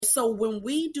so when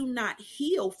we do not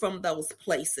heal from those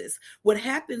places, what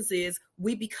happens is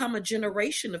we become a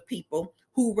generation of people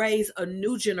who raise a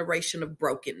new generation of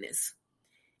brokenness.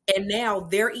 And now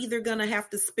they're either going to have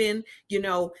to spend,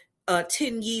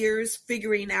 10 years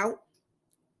figuring out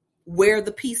where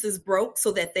the pieces broke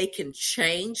so that they can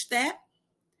change that,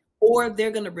 or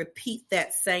they're going to repeat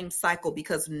that same cycle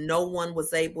because no one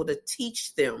was able to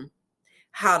teach them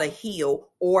how to heal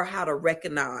or how to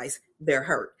recognize their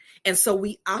hurt. And so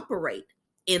we operate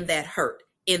in that hurt,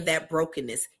 in that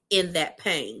brokenness, in that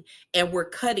pain. And we're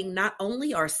cutting not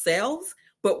only ourselves,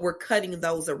 but we're cutting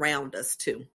those around us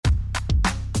too.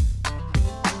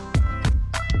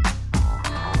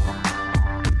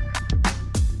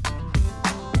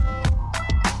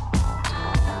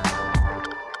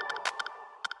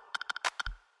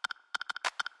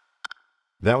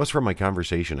 That was from my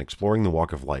conversation exploring the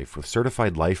walk of life with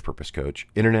certified life purpose coach,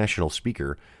 international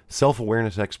speaker,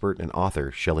 self-awareness expert, and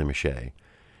author Shelley Meche'tte.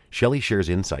 Shelley shares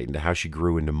insight into how she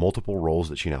grew into multiple roles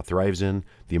that she now thrives in,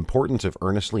 the importance of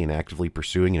earnestly and actively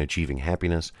pursuing and achieving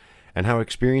happiness, and how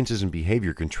experiences and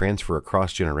behavior can transfer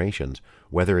across generations,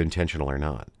 whether intentional or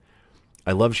not.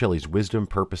 I love Shelley's wisdom,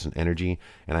 purpose, and energy,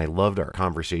 and I loved our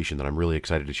conversation that I'm really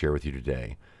excited to share with you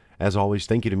today. As always,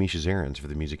 thank you to Misha Zarins for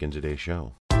the music in today's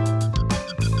show.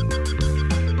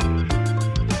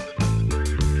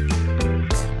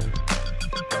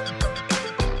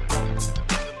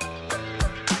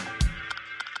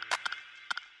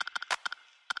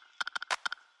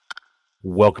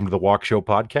 Welcome to the Walk Show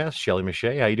podcast. Shelley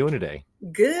Meche'tte, how are you doing today?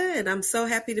 Good. I'm so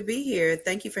happy to be here.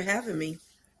 Thank you for having me.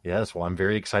 Yes, well, I'm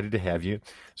very excited to have you.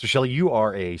 So, Shelley, you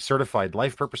are a certified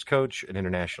life purpose coach, an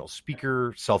international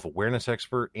speaker, self-awareness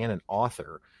expert, and an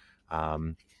author.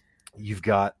 You've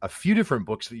got a few different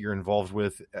books that you're involved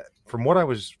with. From what I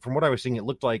was seeing, it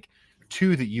looked like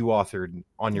 2 that you authored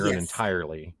on your own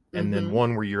entirely, and then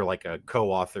one where you're like a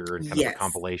co-author and kind of a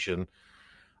compilation.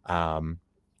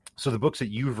 So the books that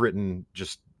you've written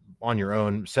just on your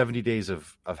own, 70 Days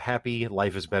of Happy,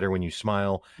 Life is Better When You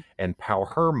Smile, and Power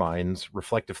Her Minds,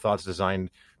 Reflective Thoughts Designed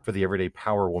for the Everyday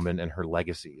Power Woman and Her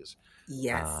Legacies.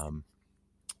 Yes.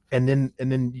 And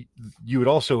then you would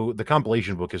also, the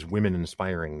compilation book is Women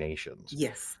Inspiring Nations.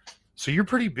 Yes. So you're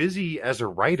pretty busy as a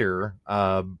writer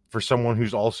for someone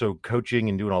who's also coaching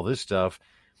and doing all this stuff.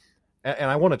 And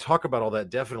I want to talk about all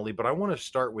that definitely, but I want to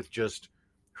start with just,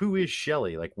 who is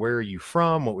Shelley? Like, where are you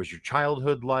from? What was your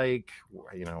childhood like?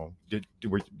 Just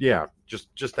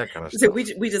that kind of stuff. So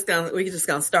we just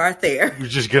gonna start there. We're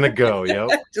just gonna go.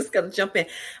 Yep. Just gonna jump in.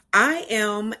 I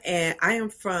am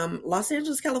from Los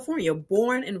Angeles, California,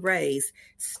 born and raised,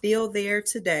 still there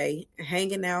today,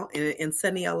 hanging out in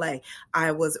sunny LA.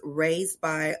 I was raised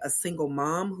by a single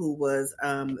mom who was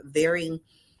very,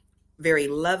 very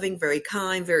loving, very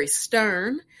kind, very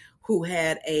stern, who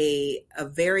had a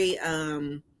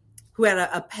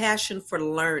passion for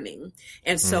learning.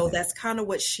 And so that's kind of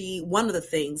one of the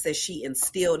things that she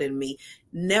instilled in me,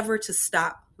 never to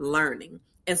stop learning.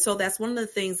 And so that's one of the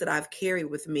things that I've carried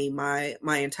with me my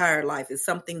entire life, is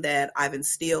something that I've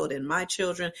instilled in my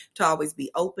children, to always be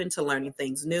open to learning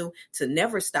things new, to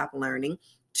never stop learning,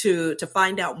 to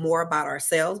find out more about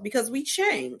ourselves, because we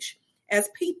change as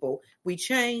people. We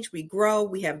change, we grow,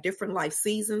 we have different life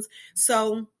seasons.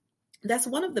 So that's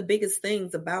one of the biggest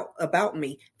things about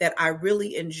me, that I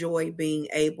really enjoy being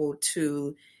able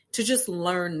to just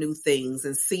learn new things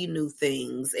and see new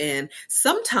things, and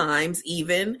sometimes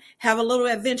even have a little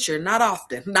adventure. Not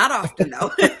often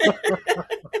though.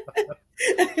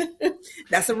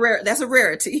 That's a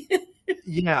rarity.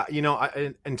 Yeah.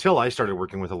 Until I started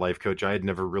working with a life coach, I had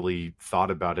never really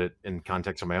thought about it in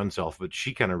context of my own self, but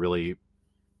she kind of really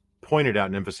pointed out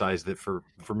and emphasized that for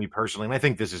me personally, and I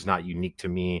think this is not unique to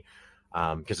me,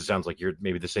 because it sounds like you're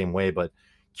maybe the same way, but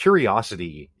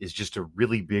curiosity is just a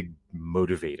really big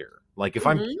motivator. Like, if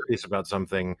I'm curious about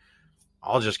something,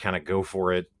 I'll just kind of go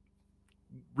for it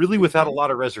really without a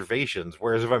lot of reservations.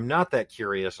 Whereas if I'm not that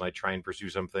curious and I try and pursue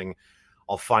something,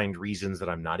 I'll find reasons that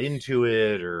I'm not into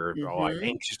it, or I'm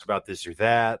anxious about this or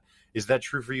that. Is that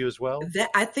true for you as well?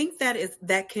 I think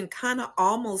that can kind of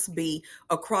almost be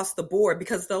across the board,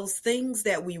 because those things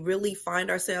that we really find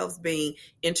ourselves being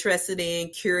interested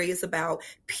in, curious about,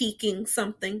 piquing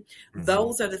something,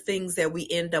 those are the things that we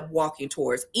end up walking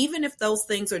towards, even if those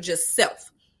things are just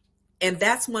self. And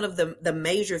that's one of the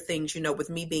major things, with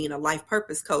me being a life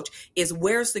purpose coach, is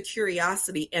where's the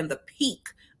curiosity and the pique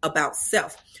about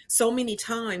self. So many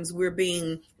times we're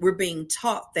being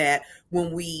taught that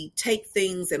when we take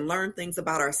things and learn things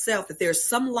about ourselves, that there's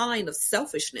some line of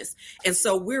selfishness. And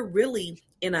so we're really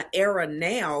in an era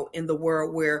now in the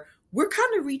world where we're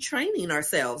kind of retraining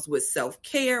ourselves with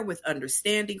self-care, with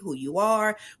understanding who you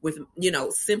are, with,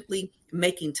 simply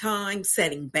making time,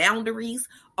 setting boundaries,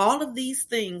 all of these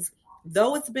things.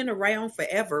 Though it's been around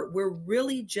forever, we're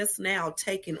really just now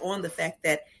taking on the fact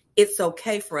that it's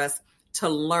okay for us to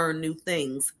learn new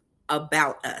things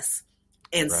about us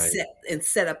and Right.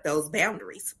 set up those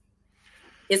boundaries.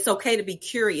 It's okay to be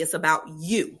curious about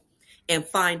you and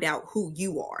find out who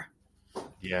you are.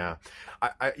 Yeah.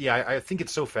 I think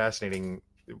it's so fascinating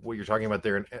what you're talking about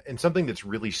there. And something that's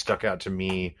really stuck out to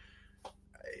me,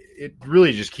 it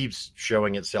really just keeps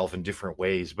showing itself in different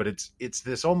ways, but it's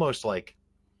this almost like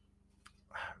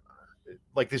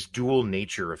this dual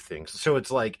nature of things. So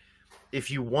it's like, if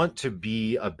you want to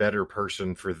be a better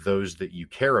person for those that you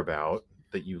care about,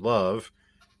 that you love,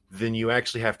 then you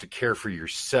actually have to care for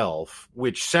yourself,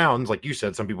 which sounds like, you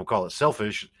said, some people call it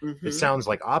selfish. Mm-hmm. It sounds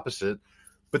like opposite.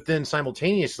 But then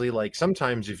simultaneously, like,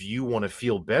 sometimes if you want to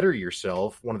feel better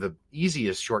yourself, one of the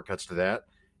easiest shortcuts to that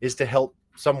is to help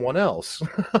someone else.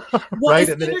 Well, right?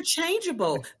 It's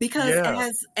interchangeable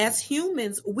because as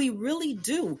humans, we really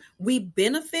do. We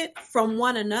benefit from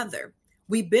one another.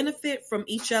 We benefit from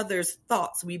each other's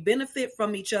thoughts. We benefit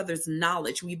from each other's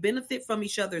knowledge. We benefit from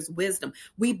each other's wisdom.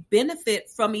 We benefit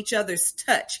from each other's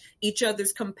touch, each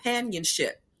other's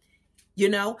companionship.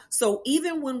 So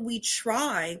even when we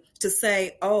try to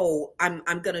say, oh, I'm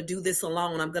going to do this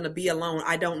alone, I'm going to be alone,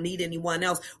 I don't need anyone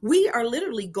else, we are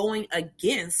literally going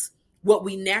against what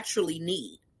we naturally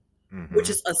need, mm-hmm. which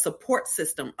is a support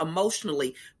system,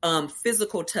 emotionally,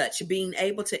 physical touch, being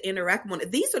able to interact with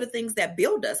one. These are the things that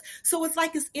build us. So it's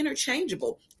like it's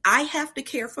interchangeable. I have to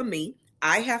care for me.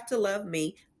 I have to love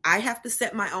me. I have to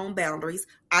set my own boundaries.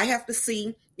 I have to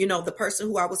see, the person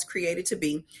who I was created to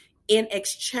be. In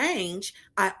exchange,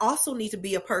 I also need to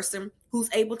be a person who's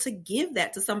able to give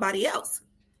that to somebody else,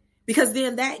 because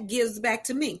then that gives back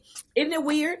to me. Isn't it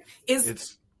weird?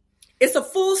 It's a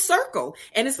full circle,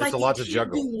 and it's like a lot to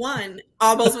juggle. Do one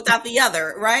almost without the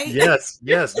other, right? Yes,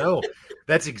 no,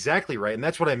 that's exactly right, and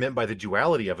that's what I meant by the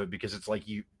duality of it, because it's like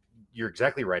you're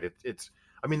exactly right. It's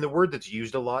I mean, the word that's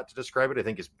used a lot to describe it, I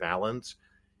think, is balance,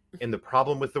 and the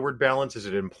problem with the word balance is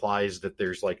it implies that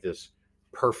there's like this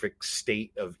perfect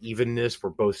state of evenness where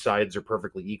both sides are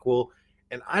perfectly equal.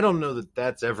 And I don't know that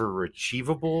that's ever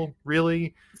achievable,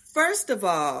 really. First of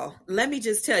all, let me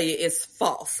just tell you, it's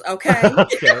false, okay?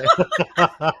 Okay.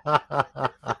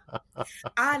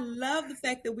 I love the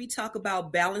fact that we talk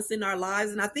about balancing our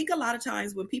lives. And I think a lot of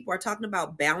times when people are talking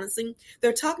about balancing,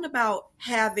 they're talking about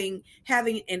having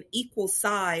an equal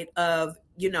side of,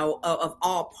 of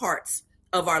all parts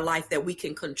of our life that we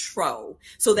can control,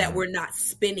 so that we're not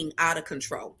spinning out of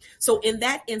control. So in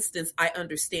that instance, I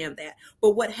understand that.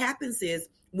 But what happens is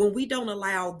when we don't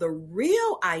allow the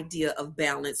real idea of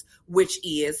balance, which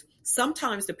is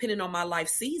sometimes, depending on my life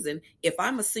season, if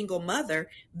I'm a single mother,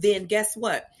 then guess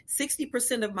what?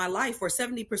 60% of my life or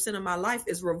 70% of my life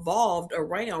is revolved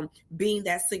around being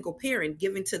that single parent,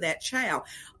 giving to that child.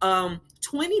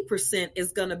 20%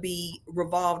 is going to be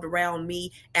revolved around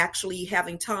me actually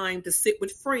having time to sit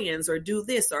with friends or do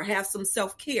this or have some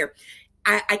self-care.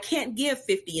 I can't give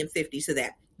 50 and 50 to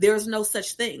that. There's no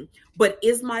such thing. But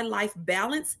is my life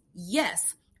balanced?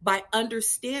 Yes. By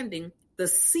understanding the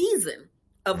season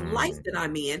of life that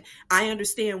I'm in, I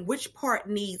understand which part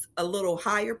needs a little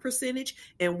higher percentage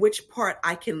and which part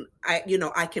I can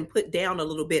put down a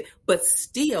little bit, but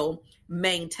still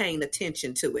maintain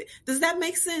attention to it. Does that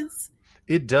make sense?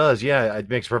 It does. Yeah, it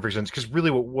makes perfect sense. Because really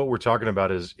what we're talking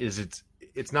about is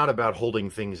it's not about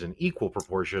holding things in equal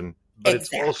proportion, but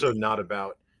It's also not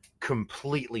about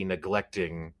completely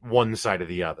neglecting one side or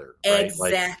the other. Right?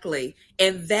 Exactly.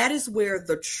 And that is where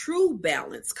the true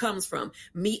balance comes from.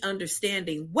 Me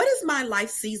understanding, what is my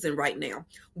life season right now?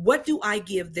 What do I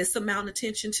give this amount of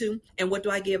attention to? And what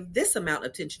do I give this amount of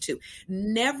attention to?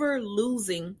 Never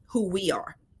losing who we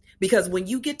are. Because when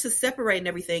you get to separating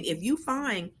everything, if you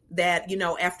find that,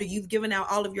 after you've given out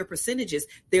all of your percentages,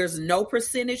 there's no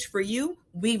percentage for you,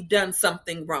 we've done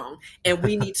something wrong. And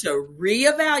we need to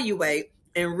reevaluate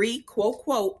and quote,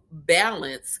 quote,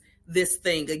 balance this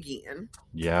thing again.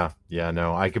 Yeah,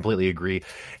 no, I completely agree.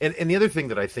 And the other thing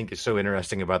that I think is so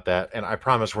interesting about that, and I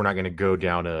promise we're not going to go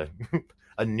down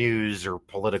a news or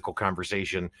political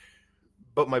conversation,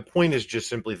 but my point is just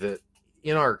simply that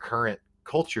in our current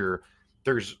culture,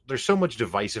 there's so much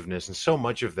divisiveness, and so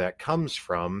much of that comes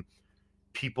from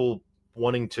people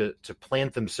wanting to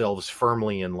plant themselves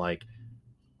firmly in like,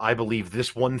 I believe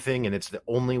this one thing and it's the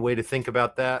only way to think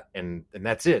about that. And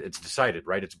that's it. It's decided,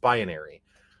 right? It's binary.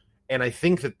 And I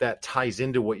think that ties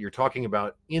into what you're talking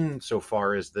about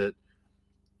insofar as that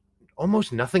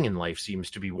almost nothing in life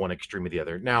seems to be one extreme or the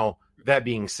other. Now, that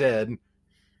being said,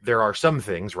 there are some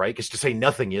things, right? Because to say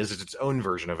nothing is its own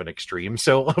version of an extreme.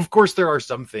 So of course there are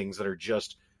some things that are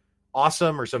just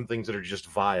awesome or some things that are just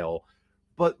vile,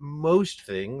 but most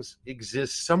things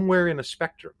exist somewhere in a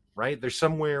spectrum, right? There's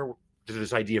somewhere to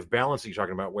this idea of balance that you're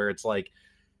talking about where it's like,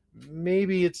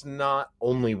 maybe it's not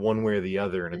only one way or the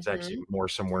other, and it's actually more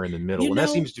somewhere in the middle. And that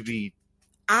seems to be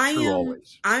true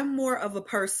always. I'm more of a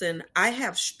person, I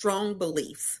have strong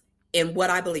beliefs in what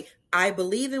I believe. I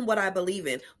believe in what I believe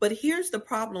in. But here's the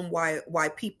problem why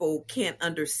people can't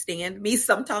understand me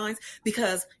sometimes,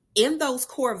 because in those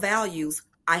core values,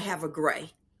 I have a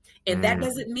gray. And that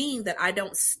doesn't mean that I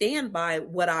don't stand by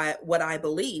what I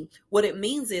believe. What it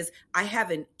means is I have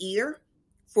an ear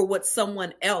for what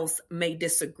someone else may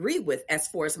disagree with as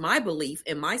far as my belief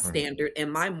and my standard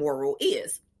and my moral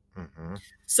is.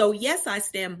 So yes, I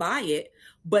stand by it,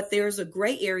 but there's a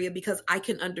gray area because I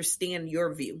can understand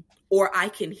your view, or I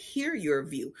can hear your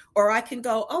view, or I can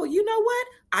go, oh, you know what?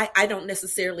 I don't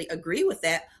necessarily agree with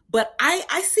that, but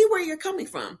I see where you're coming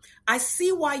from. I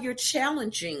see why you're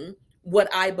challenging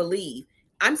what I believe.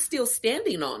 I'm still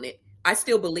standing on it. I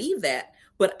still believe that,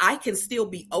 but I can still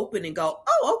be open and go,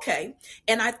 oh, okay.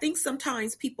 And I think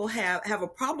sometimes people have a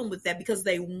problem with that because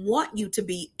they want you to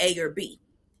be A or B.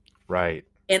 Right.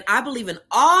 And I believe in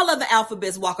all of the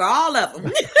alphabets, Walker, all of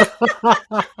them.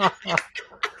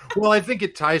 Well, I think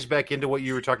it ties back into what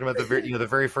you were talking about, the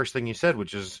very first thing you said,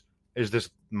 which is this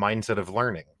mindset of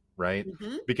learning, right?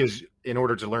 Because in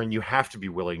order to learn, you have to be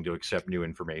willing to accept new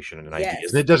information and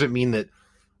ideas. And it doesn't mean that,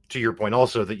 to your point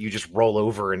also, that you just roll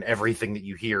over and everything that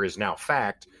you hear is now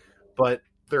fact. But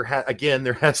there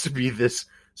has to be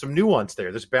some nuance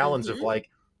there, this balance of like,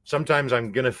 sometimes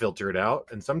I'm going to filter it out,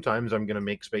 and sometimes I'm going to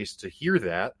make space to hear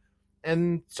that.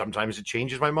 And sometimes it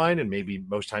changes my mind, and maybe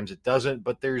most times it doesn't,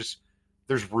 but there's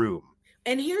room.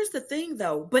 And here's the thing,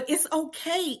 though, but it's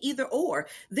okay either or.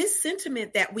 This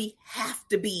sentiment that we have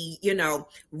to be,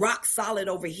 rock solid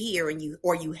over here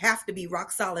or you have to be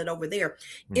rock solid over there.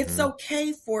 It's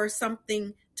okay for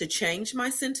something to change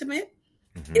my sentiment.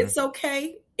 It's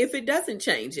okay if it doesn't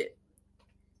change it.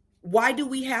 Why do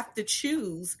we have to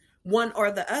choose one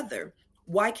or the other?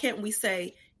 Why can't we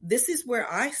say, this is where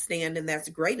I stand and that's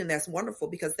great and that's wonderful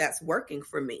because that's working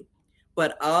for me.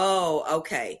 But, oh,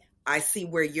 okay, I see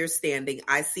where you're standing.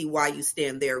 I see why you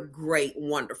stand there. Great,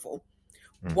 wonderful.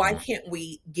 Why can't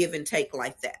we give and take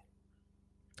like that?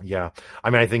 Yeah.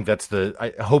 I mean, I think that's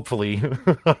hopefully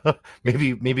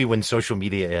maybe when social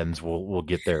media ends, we'll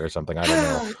get there or something. I don't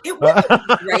know. It would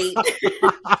be great.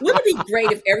 Wouldn't it be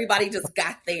great if everybody just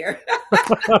got there?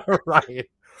 Right.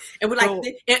 And we're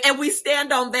like, and we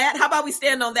stand on that. How about we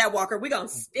stand on that, Walker? We're going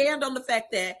to stand on the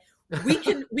fact that we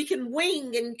can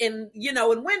wing and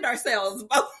wind ourselves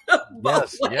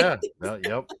both ways. Yeah.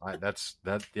 Yep.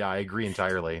 I agree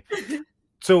entirely.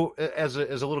 So as a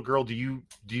little girl, do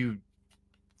you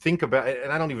think about it?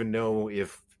 And I don't even know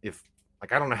if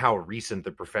I don't know how recent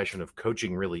the profession of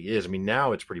coaching really is. I mean,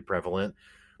 now it's pretty prevalent,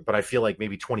 but I feel like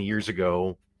maybe 20 years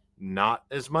ago, not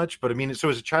as much. But I mean, so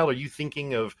as a child, are you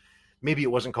thinking of, maybe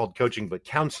it wasn't called coaching, but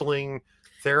counseling,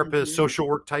 therapist, social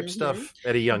work type stuff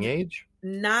at a young age?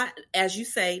 Not, as you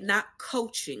say, not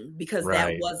coaching, because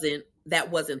that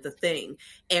wasn't the thing.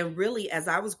 And really, as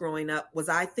I was growing up, was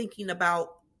I thinking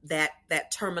about that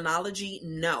terminology?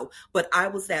 No, but I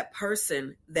was that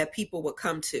person that people would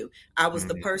come to. I was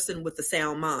the person with the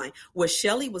sound mind. What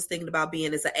Shelley was thinking about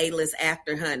being is an A-list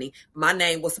actor, honey. My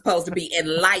name was supposed to be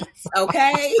in lights,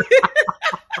 okay?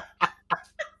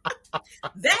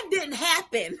 That didn't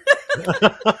happen.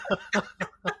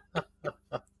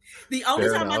 The only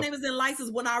time my name is in lights is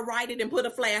when I write it and put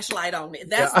a flashlight on it.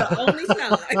 That's the only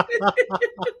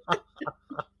time.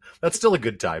 That's still a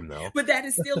good time, though. But that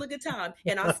is still a good time.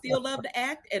 And I still love to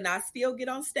act and I still get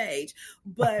on stage.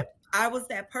 But I was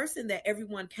that person that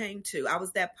everyone came to. I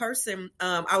was that person.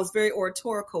 I was very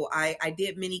oratorical. I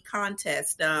did many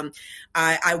contests.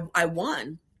 I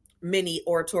won many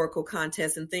oratorical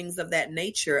contests and things of that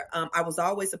nature. I was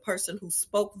always a person who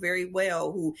spoke very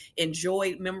well, who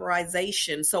enjoyed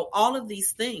memorization. So all of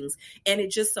these things. And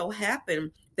it just so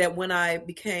happened that when I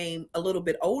became a little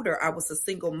bit older, I was a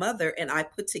single mother, and I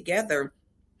put together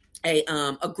a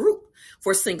group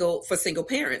for single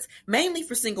parents, mainly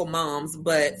for single moms,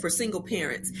 but for single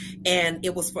parents. And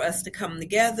it was for us to come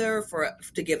together,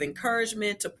 to give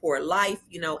encouragement, to pour life,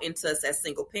 into us as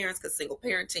single parents, because single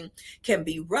parenting can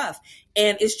be rough.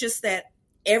 And it's just that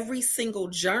every single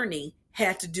journey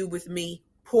had to do with me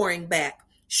pouring back,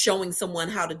 showing someone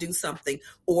how to do something,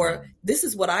 or this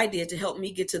is what I did to help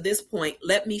me get to this point.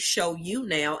 Let me show you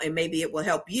now, and maybe it will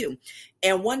help you.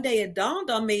 And one day it dawned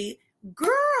on me,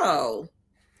 girl,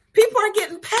 People are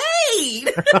getting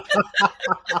paid.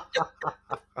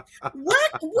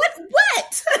 What?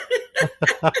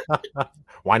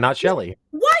 Why not Shelley?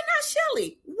 Why not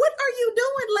Shelley? What are you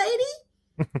doing, lady?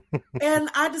 And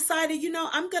I decided,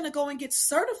 I'm going to go and get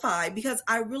certified because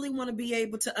I really want to be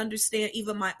able to understand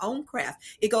even my own craft.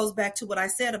 It goes back to what I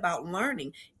said about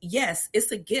learning. Yes,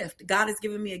 it's a gift. God has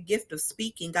given me a gift of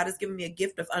speaking. God has given me a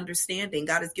gift of understanding.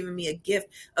 God has given me a gift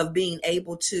of being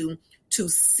able to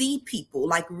see people,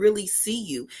 like really see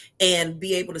you and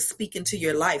be able to speak into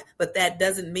your life. But that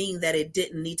doesn't mean that it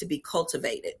didn't need to be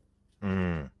cultivated.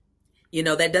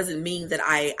 That doesn't mean that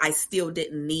I still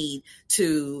didn't need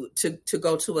to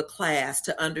go to a class,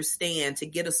 to understand, to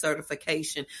get a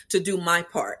certification, to do my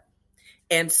part.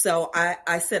 And so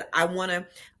I said, I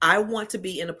want to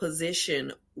be in a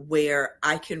position where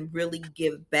I can really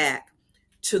give back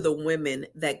to the women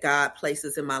that God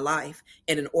places in my life.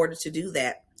 And in order to do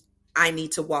that, I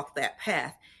need to walk that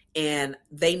path. And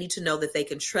they need to know that they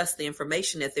can trust the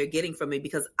information that they're getting from me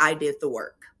because I did the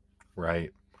work.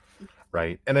 Right.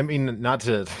 Right. And I mean, I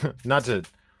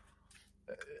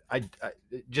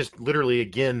just literally,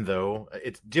 again, though,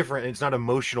 it's different. It's not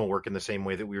emotional work in the same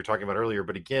way that we were talking about earlier.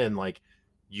 But again, like,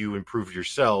 you improve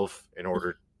yourself in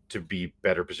order to be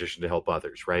better positioned to help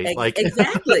others. Right. Like,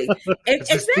 exactly. It's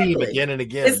this theme again and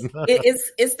again.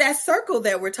 It's that circle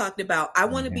that we're talking about. I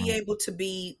want to be able to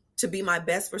be my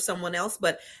best for someone else.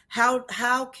 But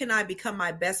how can I become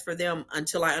my best for them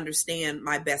until I understand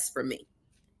my best for me?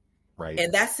 Right.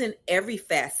 And that's in every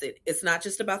facet. It's not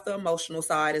just about the emotional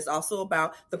side. It's also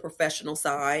about the professional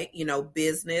side,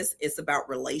 business. It's about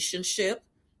relationship,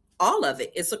 all of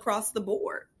it. It's across the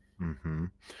board. Mm-hmm.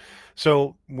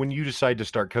 So when you decide to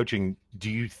start coaching, do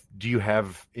you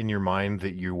have in your mind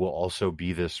that you will also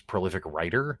be this prolific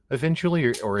writer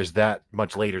eventually, or is that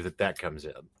much later that comes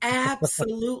in?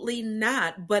 Absolutely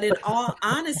not. But in all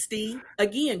honesty,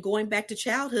 again, going back to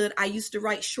childhood, I used to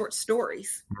write short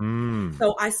stories.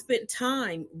 So I spent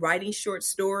time writing short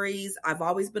stories. I've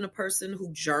always been a person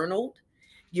who journaled.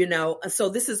 So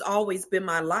this has always been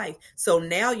my life. So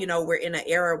now, we're in an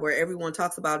era where everyone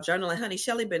talks about journaling. Honey,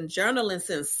 Shelley been journaling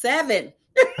since 7.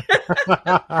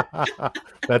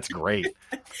 That's great.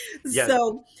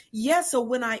 Yes. So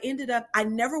when I ended up, I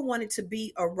never wanted to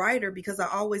be a writer because I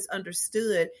always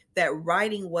understood that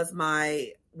writing was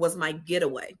my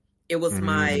getaway. It was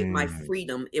my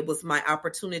freedom. It was my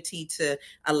opportunity to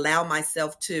allow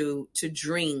myself to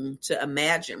dream, to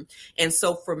imagine. And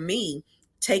so for me,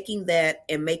 taking that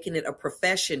and making it a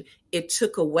profession, it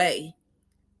took away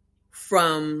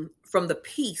from the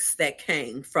peace that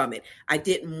came from it. I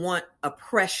didn't want a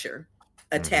pressure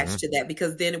attached to that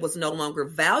because then it was no longer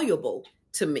valuable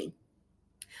to me.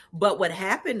 But what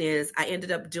happened is I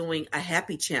ended up doing a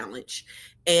happy challenge,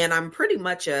 and I'm pretty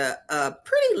much a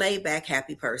pretty laid back,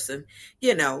 happy person.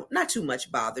 Not too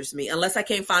much bothers me unless I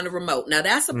can't find a remote. Now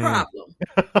that's a problem.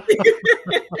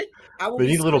 I will they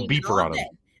need a little beeper on them.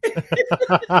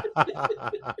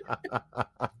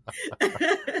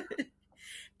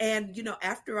 And,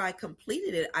 after I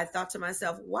completed it, I thought to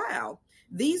myself, wow,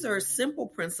 these are simple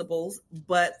principles,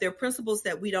 but they're principles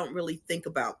that we don't really think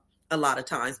about a lot of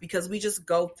times because we just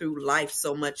go through life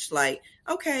so much like,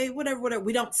 okay, whatever.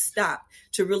 We don't stop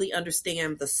to really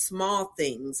understand the small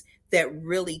things that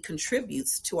really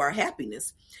contributes to our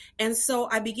happiness. And so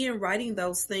I began writing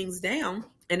those things down.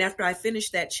 And after I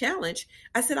finished that challenge,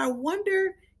 I said, I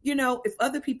wonder, if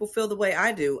other people feel the way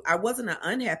I do. I wasn't an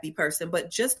unhappy person, but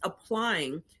just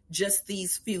applying just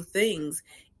these few things,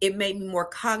 it made me more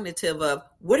cognitive of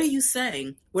what are you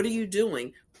saying? What are you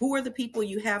doing? Who are the people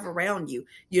you have around you?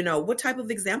 What type of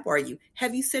example are you?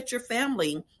 Have you set your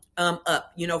family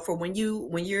up, for when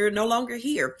you're no longer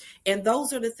here? And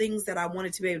those are the things that I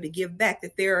wanted to be able to give back,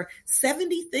 that there are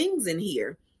 70 things in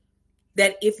here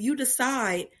that if you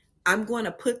decide I'm going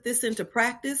to put this into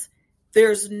practice,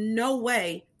 there's no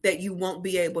way that you won't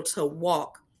be able to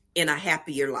walk in a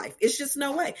happier life. It's just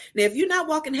no way. Now, if you're not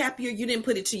walking happier, you didn't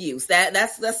put it to use.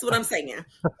 That's what I'm saying.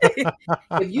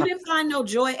 If you didn't find no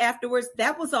joy afterwards,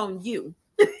 that was on you.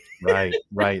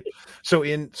 Right. So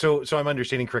I'm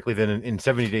understanding correctly then in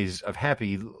 70 Days of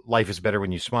Happy, Life is Better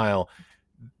When You Smile.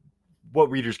 What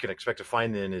readers can expect to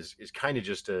find then is kind of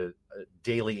just a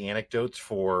daily anecdotes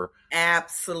for.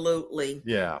 Absolutely.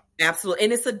 Yeah. Absolutely.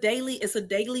 And it's a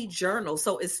daily journal.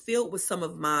 So it's filled with some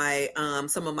of my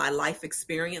life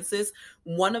experiences.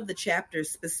 One of the chapters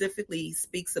specifically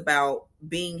speaks about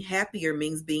being happier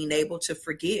means being able to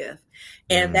forgive.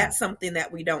 And that's something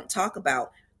that we don't talk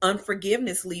about.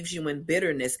 Unforgiveness leaves you in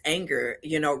bitterness, anger,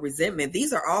 resentment.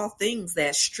 These are all things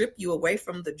that strip you away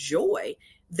from the joy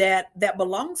that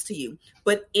belongs to you.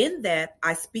 But in that,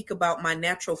 I speak about my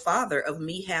natural father, of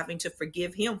me having to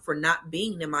forgive him for not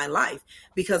being in my life.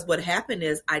 Because what happened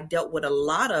is I dealt with a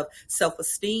lot of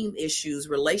self-esteem issues,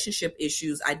 relationship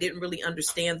issues. I didn't really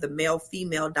understand the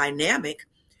male-female dynamic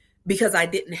because I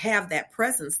didn't have that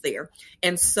presence there.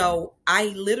 And so I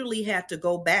literally had to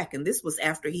go back, and this was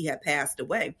after he had passed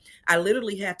away. I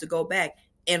literally had to go back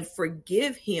and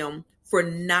forgive him for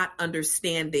not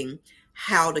understanding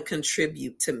how to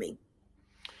contribute to me.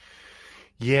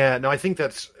 Yeah, no, I think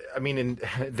that's, I mean, and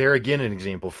there again, an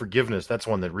example, forgiveness, that's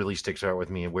one that really sticks out with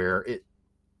me, where it,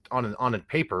 on a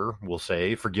paper, we'll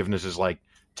say forgiveness is like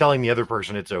telling the other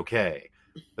person it's okay,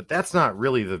 but that's not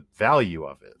really the value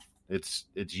of it. It's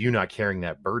you not carrying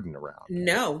that burden around.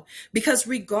 No, because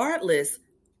regardless,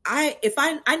 I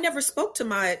never spoke to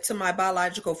my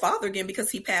biological father again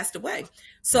because he passed away.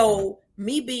 So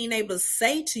me being able to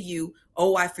say to you,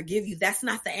 "Oh, I forgive you," that's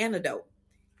not the antidote.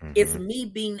 It's me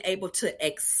being able to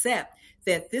accept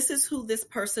that this is who this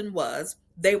person was.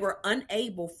 They were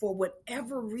unable, for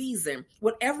whatever reason,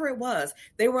 whatever it was,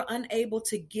 they were unable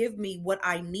to give me what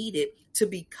I needed to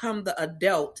become the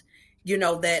adult,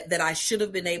 that I should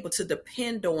have been able to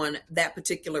depend on that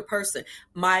particular person.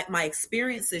 My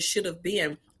experiences should have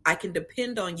been, I can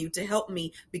depend on you to help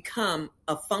me become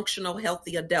a functional,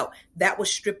 healthy adult. That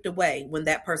was stripped away when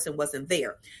that person wasn't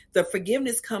there. The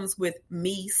forgiveness comes with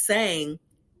me saying,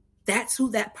 that's who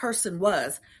that person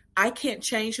was. I can't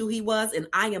change who he was, and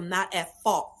I am not at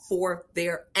fault for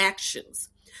their actions.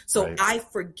 So right. I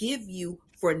forgive you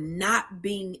for not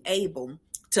being able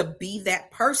to be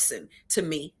that person to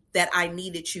me that I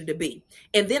needed you to be.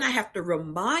 And then I have to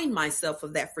remind myself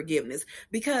of that forgiveness,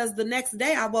 because the next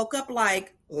day I woke up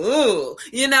like, oh,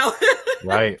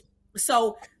 Right.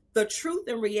 So the truth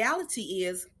and reality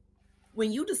is,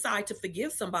 when you decide to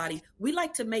forgive somebody, we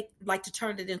like to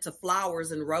turn it into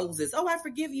flowers and roses. Oh, I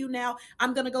forgive you now.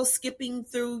 I'm going to go skipping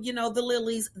through, the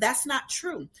lilies. That's not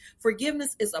true.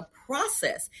 Forgiveness is a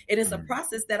process. It is a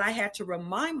process that I had to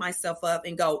remind myself of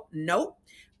and go, nope,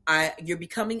 you're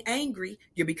becoming angry.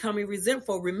 You're becoming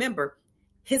resentful. Remember,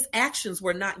 his actions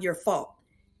were not your fault.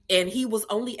 And he was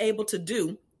only able to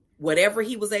do whatever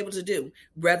he was able to do,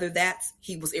 whether that's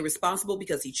he was irresponsible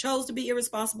because he chose to be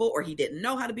irresponsible, or he didn't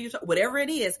know how to be, whatever it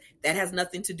is, that has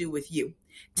nothing to do with you.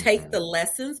 Take the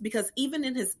lessons, because even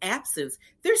in his absence,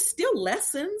 there's still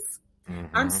lessons.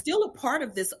 I'm still a part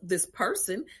of this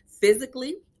person,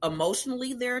 physically,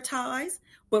 emotionally, there are ties,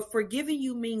 but forgiving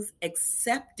you means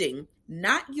accepting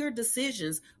not your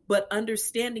decisions, but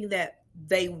understanding that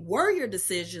they were your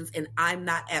decisions and I'm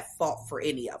not at fault for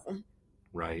any of them.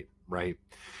 Right.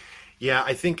 Yeah,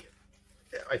 I think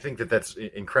that that's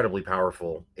incredibly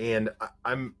powerful, and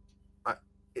I'm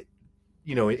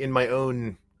in my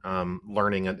own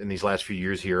learning in these last few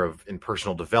years here in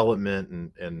personal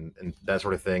development and that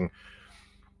sort of thing.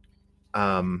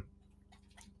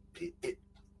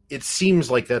 It seems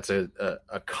like that's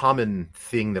a common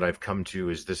thing that I've come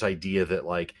to, is this idea that,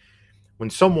 like,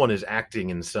 when someone is acting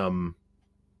in some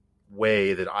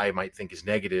way that I might think is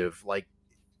negative, like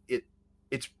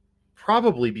it's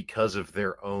probably because of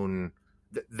their own,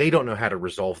 they don't know how to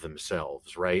resolve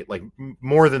themselves, right? Like,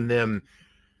 more than them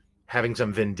having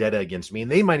some vendetta against me.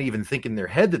 And they might even think in their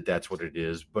head that that's what it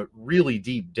is, but really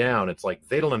deep down, it's like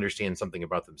they don't understand something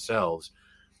about themselves.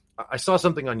 I saw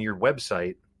something on your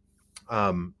website,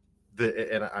 and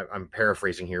I'm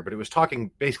paraphrasing here, but it was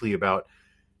talking basically about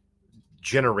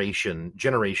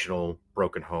generational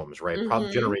broken homes, right?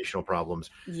 Generational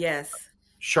problems. Yes.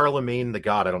 Charlemagne the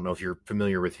God, I don't know if you're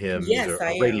familiar with him. Yes, he's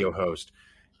a radio host.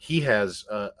 He has,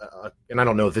 and I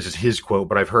don't know if this is his quote,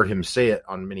 but I've heard him say it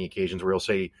on many occasions, where he'll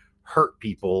say, hurt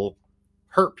people.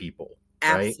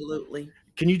 Right? Absolutely.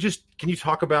 Can you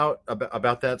talk about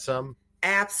that some?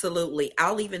 Absolutely.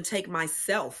 I'll even take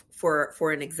myself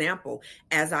for an example.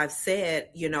 As I've said,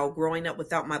 growing up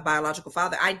without my biological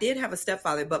father, I did have a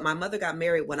stepfather, but my mother got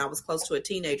married when I was close to a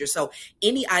teenager. So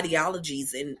any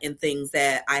ideologies and things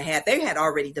that I had, they had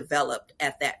already developed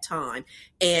at that time.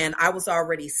 And I was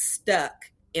already stuck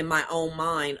in my own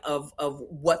mind of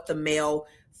what the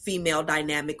male-female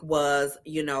dynamic was,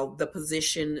 the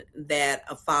position that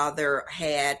a father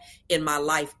had in my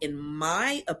life, in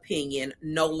my opinion,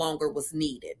 no longer was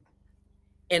needed.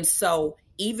 And so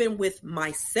even with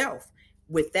myself,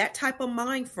 with that type of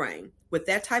mind frame, with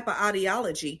that type of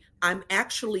ideology, I'm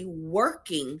actually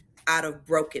working out of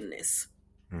brokenness.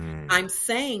 I'm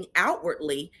saying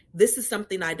outwardly, this is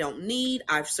something I don't need.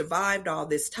 I've survived all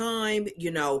this time.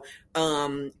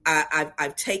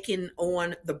 I've taken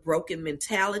on the broken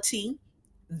mentality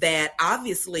that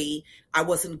obviously I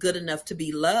wasn't good enough to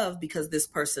be loved because this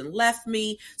person left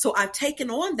me. So I've taken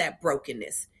on that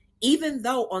brokenness, even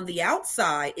though on the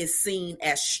outside it's seen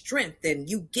as strength and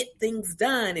you get things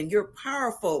done and you're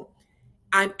powerful.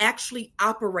 I'm actually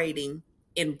operating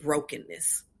in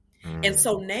brokenness. And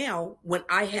so now when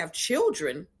I have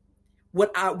children,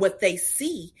 what they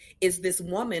see is this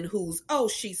woman who's, oh,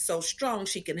 she's so strong,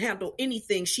 she can handle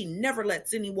anything, she never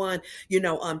lets anyone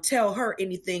tell her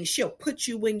anything, she'll put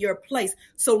you in your place.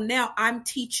 So now I'm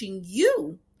teaching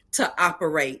you to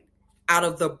operate out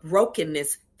of the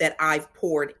brokenness that I've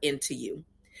poured into you.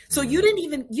 So you didn't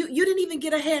even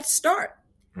get a head start,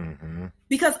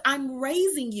 because I'm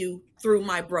raising you through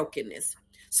my brokenness.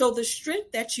 So the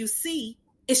strength that you see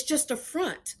is just a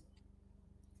front.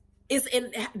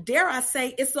 And dare I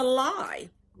say, it's a lie.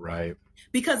 Right.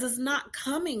 Because it's not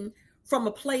coming from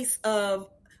a place of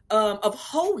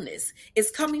wholeness.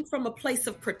 It's coming from a place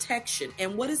of protection.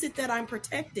 And what is it that I'm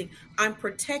protecting? I'm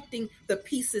protecting the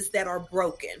pieces that are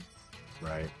broken.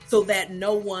 Right. So that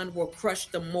no one will crush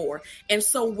them more. And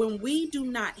so when we do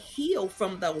not heal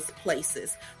from those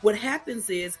places, what happens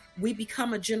is we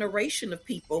become a generation of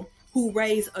people who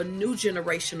raise a new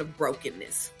generation of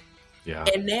brokenness. Yeah.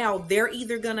 And now they're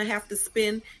either going to have to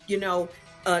spend,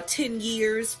 10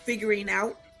 years figuring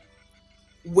out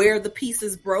where the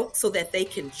pieces broke so that they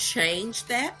can change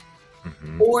that,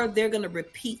 or they're going to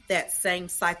repeat that same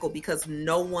cycle because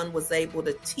no one was able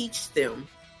to teach them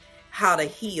how to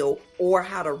heal or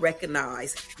how to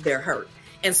recognize their hurt.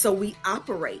 And so we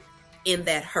operate in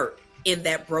that hurt, in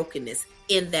that brokenness,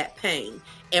 in that pain.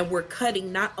 And we're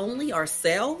cutting not only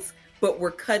ourselves, but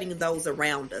we're cutting those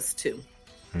around us too.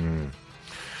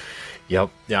 Yep.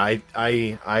 Yeah.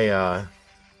 I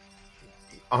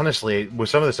honestly, with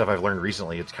some of the stuff I've learned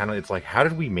recently, it's like, how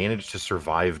did we manage to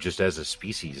survive just as a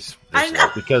species? I know.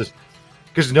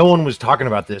 Because no one was talking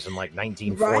about this in like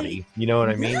 1940. Right. You know what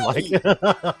I mean? Right.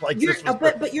 But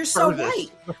you're so right.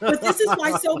 But this is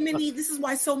why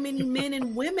so many men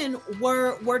and women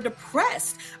were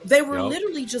depressed. They were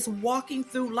literally just walking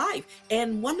through life.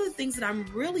 And one of the things that I'm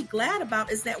really glad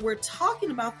about is that we're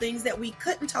talking about things that we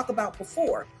couldn't talk about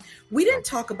before. We didn't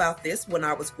talk about this when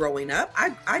I was growing up.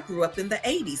 I grew up in the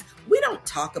 80s. We don't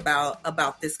talk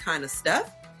about this kind of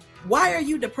stuff. Why are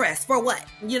you depressed? For what?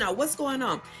 What's going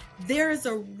on? There's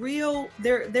a real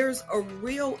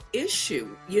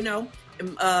issue,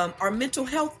 our mental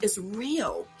health is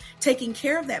real. Taking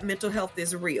care of that mental health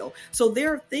is real. So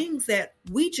there are things that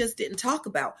we just didn't talk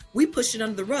about. We pushed it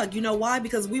under the rug. You know why?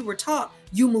 Because we were taught,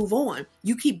 you move on,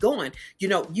 you keep going.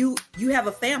 You have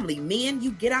a family. Men,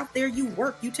 you get out there, you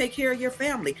work, you take care of your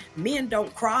family. Men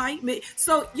don't cry.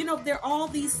 So, there are all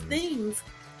these things.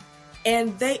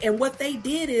 And what they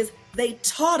did is they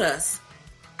taught us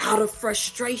out of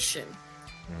frustration,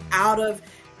 out of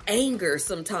anger.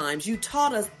 Sometimes you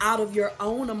taught us out of your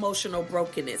own emotional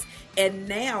brokenness. And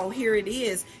now here it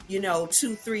is,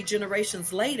 2-3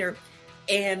 generations later,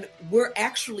 and we're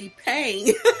actually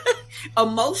paying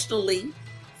emotionally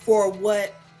for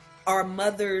what our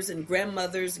mothers and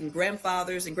grandmothers and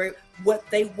grandfathers and what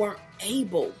they weren't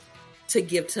able to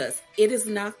give to us. It is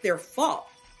not their fault.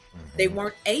 They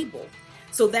weren't able.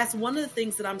 So that's one of the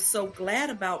things that I'm so glad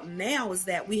about now is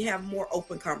that we have more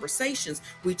open conversations.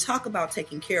 We talk about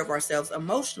taking care of ourselves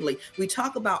emotionally. We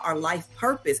talk about our life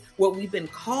purpose, what we've been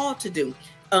called to do,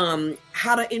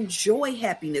 how to enjoy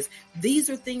happiness. These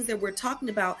are things that we're talking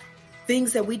about,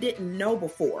 things that we didn't know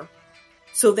before,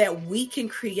 so that we can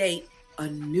create a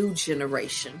new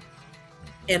generation.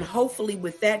 And hopefully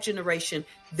with that generation,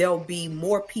 there'll be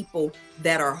more people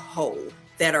that are whole,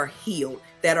 that are healed,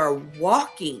 that are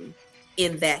walking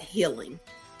in that healing,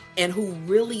 and who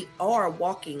really are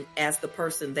walking as the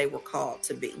person they were called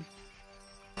to be.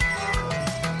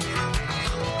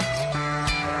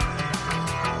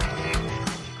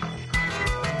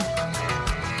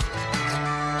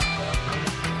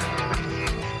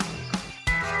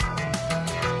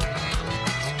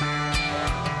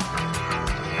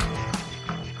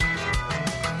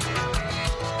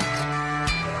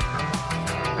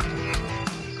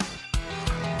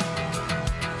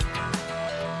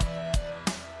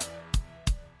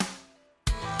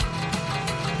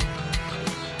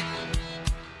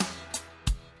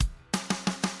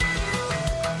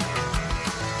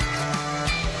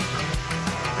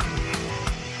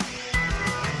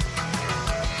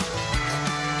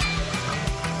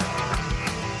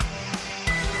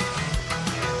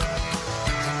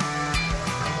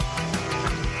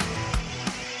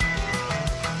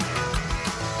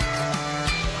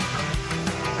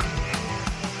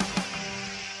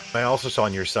 I also saw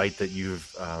on your site that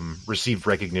you've received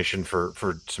recognition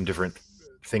for some different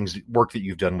work that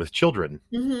you've done with children.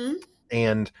 Mm-hmm.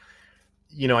 And,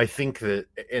 I think that,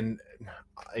 and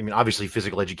I mean, obviously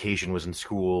physical education was in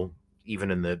school,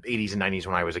 even in the 80s and 90s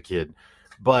when I was a kid.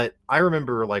 But I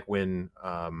remember like when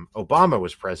Obama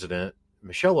was president,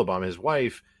 Michelle Obama, his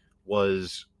wife,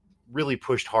 was really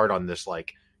pushed hard on this,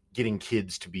 like getting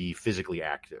kids to be physically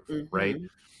active, Mm-hmm. right?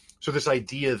 So this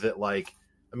idea that like,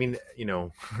 I mean,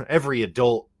 every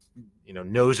adult,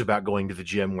 knows about going to the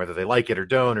gym, whether they like it or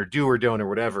don't, or do or don't, or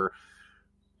whatever.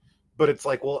 But it's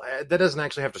like, well, that doesn't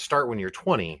actually have to start when you're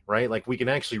 20, right? Like we can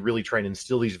actually really try and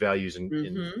instill these values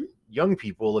in young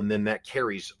people, and then that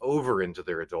carries over into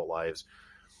their adult lives.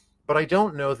 But I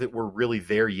don't know that we're really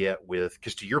there yet with,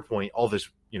 because to your point, all this,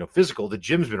 physical, the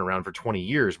gym's been around for 20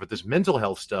 years, but this mental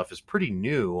health stuff is pretty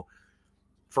new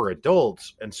for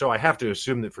adults. And so I have to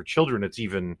assume that for children, it's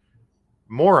even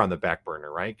more on the back burner,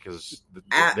 right? Because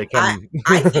they come.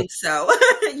 I think so.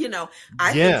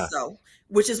 I Yeah. think so.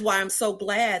 Which is why I'm so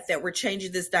glad that we're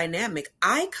changing this dynamic.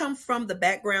 I come from the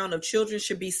background of children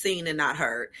should be seen and not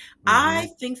heard.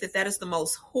 I think that is the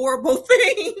most horrible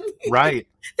thing, right,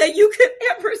 that you could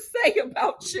ever say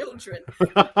about children.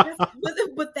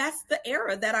 But that's the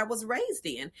era that I was raised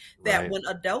in. That right. when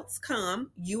adults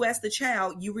come, you as the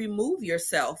child, you remove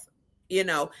yourself.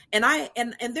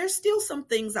 And there's still some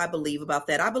things I believe about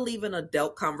that. I believe in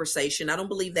adult conversation. I don't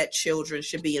believe that children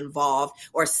should be involved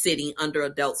or sitting under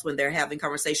adults when they're having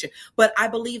conversation. But I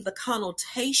believe the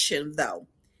connotation, though,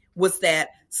 was that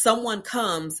someone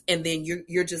comes and then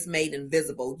you're just made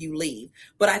invisible. You leave.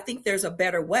 But I think there's a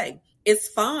better way. It's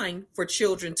fine for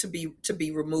children to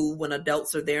be removed when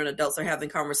adults are there and adults are having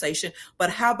conversation. But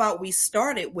how about we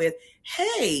start it with,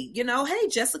 hey, hey,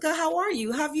 Jessica, how are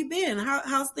you? How have you been?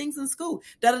 How's things in school?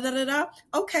 Da, da, da, da, da.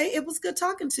 Okay, it was good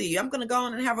talking to you. I'm going to go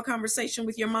on and have a conversation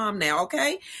with your mom now,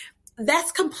 okay?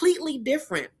 That's completely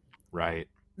different. Right.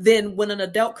 Then when an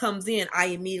adult comes in, I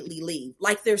immediately leave.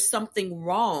 Like there's something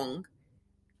wrong,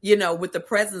 with the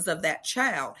presence of that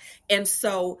child. And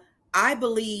so I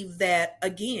believe that,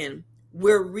 again,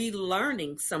 we're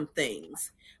relearning some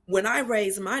things. When I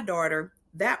raised my daughter,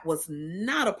 that was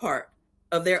not a part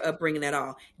of their upbringing at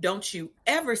all. Don't you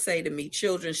ever say to me,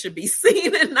 children should be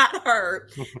seen and not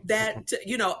heard. That,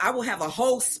 I will have a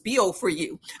whole spiel for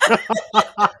you.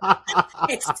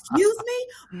 Excuse me?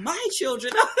 My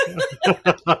children.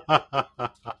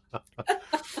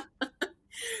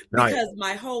 Because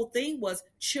my whole thing was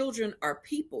children are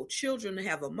people. Children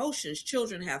have emotions.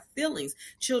 Children have feelings.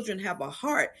 Children have a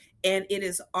heart. And it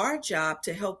is our job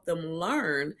to help them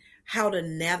learn how to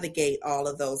navigate all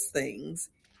of those things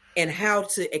and how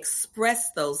to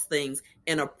express those things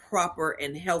in a proper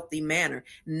and healthy manner,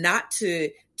 not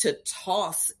to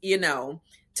toss,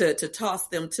 to toss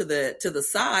them to the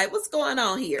side. What's going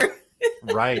on here?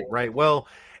 Right. Well,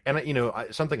 and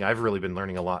something I've really been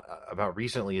learning a lot about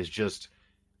recently is just,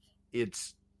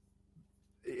 it's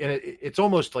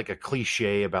almost like a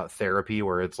cliche about therapy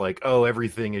where it's like, oh,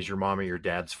 everything is your mom or your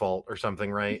dad's fault or something,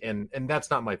 right? And that's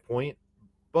not my point.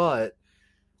 But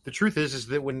the truth is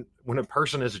that when a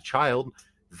person is a child,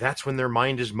 that's when their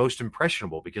mind is most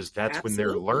impressionable, because that's Absolutely.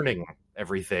 when they're learning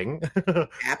everything.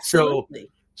 Absolutely.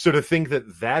 So to think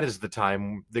that is the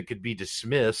time that could be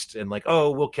dismissed and like,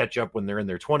 oh, we'll catch up when they're in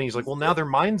their 20s. Like, well, now their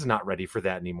mind's not ready for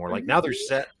that anymore. Like now they're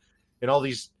set in all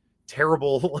these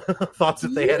terrible thoughts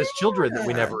that they had as children that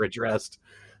we never addressed.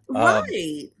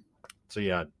 Right. So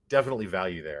yeah, definitely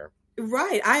value there.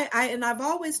 Right. I've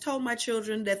always told my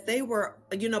children that they were,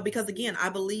 because again, I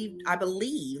believe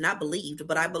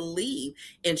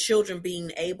in children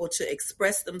being able to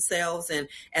express themselves, and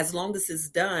as long as it's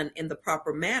done in the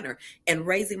proper manner. And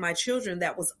raising my children,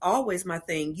 that was always my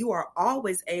thing. You are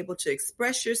always able to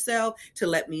express yourself, to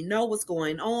let me know what's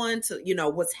going on, to,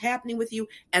 what's happening with you,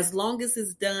 as long as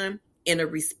it's done in a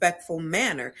respectful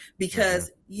manner,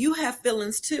 because you have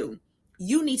feelings too.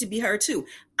 You need to be heard too.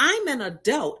 I'm an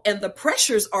adult and the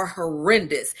pressures are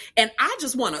horrendous and I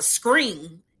just want to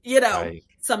scream, Right.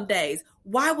 some days.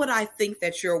 Why would I think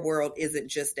that your world isn't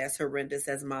just as horrendous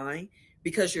as mine?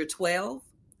 Because you're 12?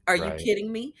 Are you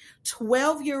kidding me?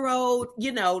 12-year-old,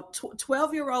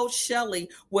 12-year-old Shelley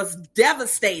was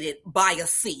devastated by a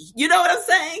C. You know what I'm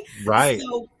saying? Right.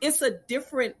 So it's a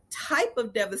different type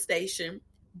of devastation,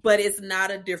 but it's not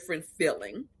a different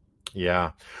feeling.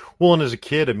 Yeah. Well, and as a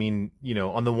kid, I mean,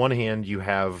 on the one hand, you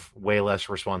have way less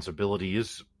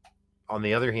responsibilities. On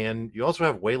the other hand, you also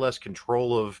have way less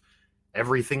control of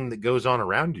everything that goes on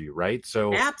around you, right?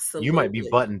 So Absolutely. You might be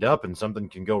buttoned up and something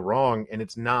can go wrong. And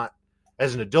it's not,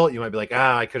 as an adult, you might be like,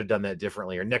 I could have done that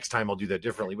differently, or next time I'll do that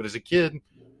differently. But as a kid, it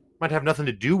might have nothing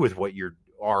to do with what you're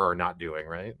are or not doing,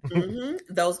 right?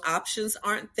 Those options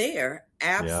aren't there.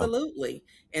 Yeah. Absolutely.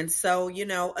 And so,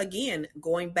 again,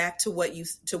 going back to what you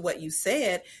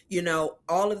said,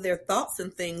 all of their thoughts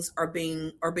and things are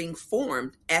being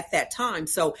formed at that time.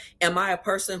 So am I a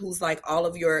person who's like all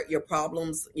of your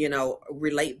problems,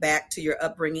 relate back to your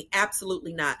upbringing?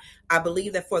 Absolutely not. I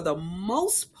believe that for the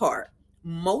most part,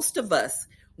 most of us,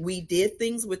 we did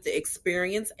things with the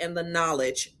experience and the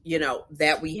knowledge,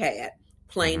 that we had,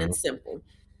 plain and simple.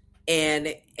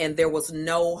 And there was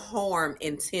no harm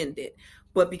intended.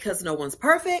 But because no one's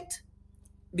perfect,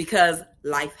 because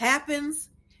life happens,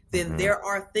 then there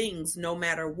are things, no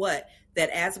matter what, that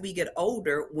as we get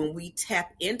older, when we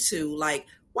tap into, like,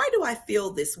 why do I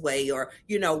feel this way? Or,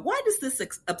 why does this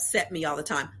upset me all the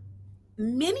time?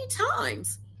 Many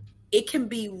times it can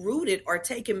be rooted or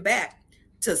taken back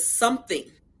to something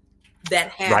that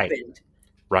happened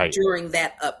right during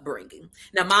that upbringing.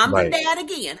 Now, mom and dad,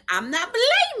 again, I'm not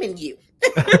blaming you.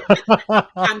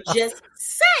 I'm just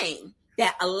saying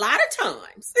that a lot of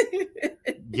times.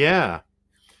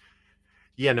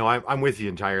 No, I'm with you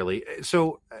entirely.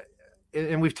 So,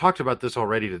 and we've talked about this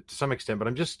already to some extent, but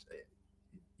I'm just,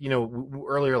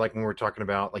 earlier, like when we were talking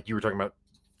about, like you were talking about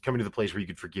coming to the place where you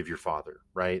could forgive your father,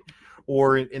 right?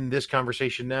 Or in this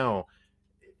conversation now,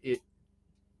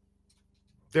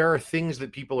 there are things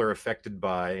that people are affected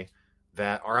by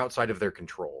that are outside of their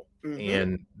control,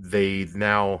 and they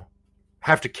now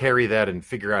have to carry that and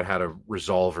figure out how to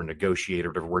resolve or negotiate, or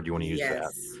whatever word you want to use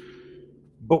that.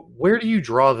 But where do you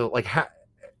draw the, like,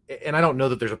 and I don't know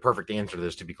that there's a perfect answer to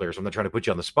this, to be clear, so I'm not trying to put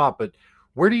you on the spot, but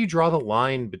where do you draw the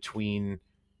line between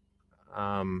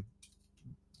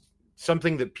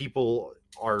something that people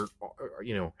are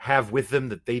have with them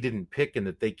that they didn't pick and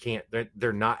that they can't,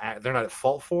 they're not at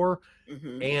fault for,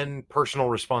 and personal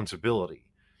responsibility?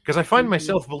 Because I find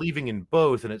myself believing in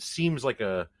both, and it seems like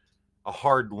a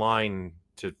hard line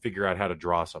to figure out how to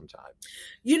draw sometimes.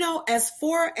 As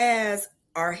far as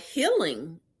our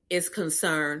healing is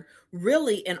concerned,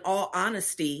 really, in all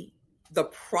honesty, the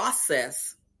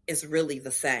process is really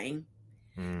the same.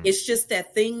 It's just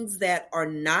that things that are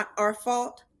not our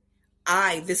fault,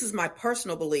 this is my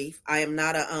personal belief. I am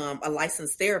not a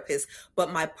licensed therapist,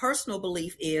 but my personal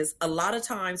belief is a lot of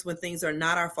times when things are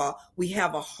not our fault, we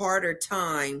have a harder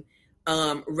time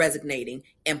resonating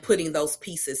and putting those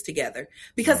pieces together,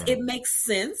 because it makes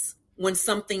sense when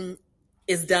something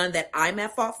is done that I'm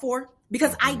at fault for,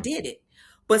 because I did it.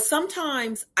 But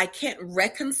sometimes I can't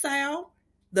reconcile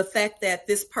the fact that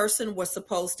this person was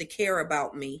supposed to care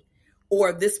about me,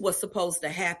 or this was supposed to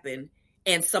happen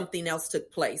and something else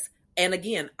took place. And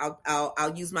again,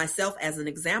 I'll use myself as an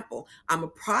example. I'm a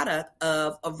product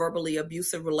of a verbally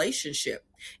abusive relationship.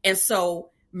 And so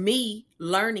me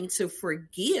learning to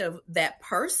forgive that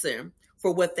person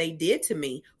for what they did to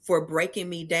me, for breaking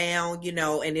me down,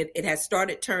 and it has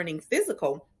started turning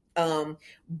physical. But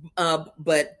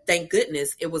thank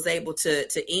goodness it was able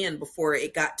to end before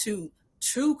it got too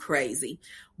crazy.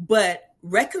 But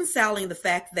reconciling the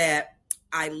fact that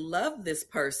I love this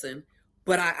person,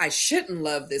 but I shouldn't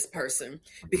love this person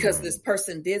because this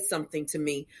person did something to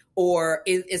me. Or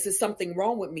is there something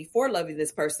wrong with me for loving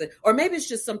this person? Or maybe it's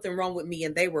just something wrong with me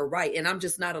and they were right and I'm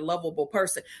just not a lovable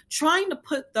person. Trying to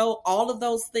put all of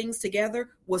those things together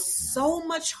was so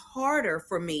much harder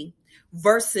for me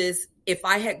versus if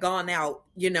I had gone out,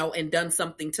 and done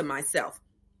something to myself.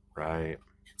 Right.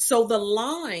 So the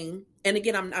line, and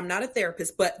again, I'm not a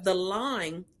therapist, but the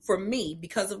line for me,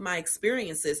 because of my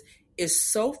experiences, is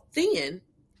so thin,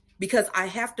 because I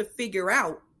have to figure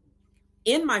out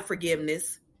in my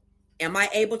forgiveness, am I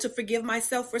able to forgive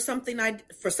myself for something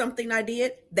I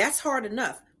did? That's hard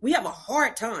enough. We have a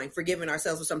hard time forgiving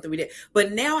ourselves for something we did.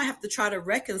 But now I have to try to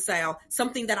reconcile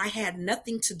something that I had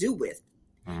nothing to do with.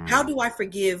 How do I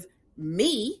forgive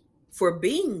me for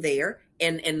being there?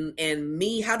 And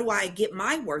me, how do I get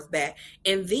my worth back?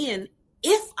 And then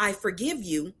if I forgive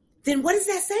you, then what is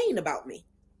that saying about me?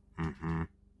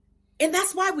 And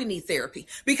that's why we need therapy,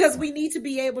 because we need to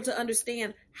be able to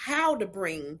understand how to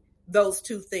bring those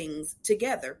two things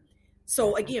together.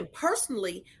 So again,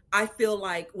 personally, I feel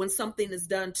like when something is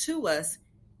done to us,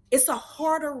 it's a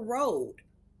harder road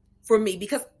for me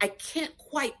because I can't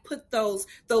quite put those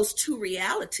two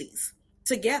realities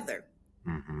together.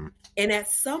 And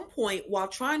at some point, while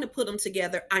trying to put them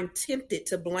together, I'm tempted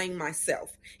to blame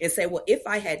myself and say, well, if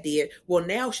I had did, well,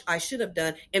 now I should have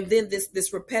done. And then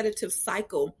this repetitive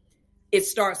cycle, it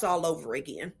starts all over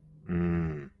again.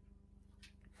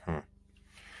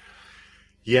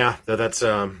 Yeah, that's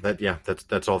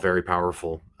all very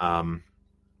powerful.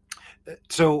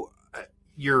 So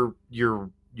you're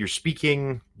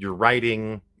speaking, you're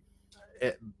writing.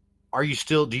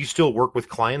 do you still work with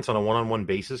clients on a one-on-one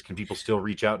basis? Can people still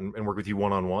reach out and work with you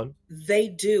one-on-one? They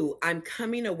do. I'm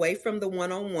coming away from the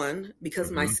one-on-one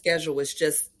because my schedule is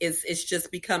it's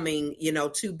just becoming,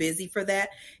 too busy for that.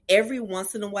 Every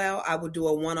once in a while, I would do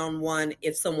a one-on-one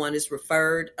if someone is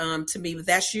referred to me, but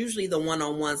that's usually the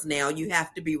one-on-ones now. You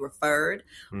have to be referred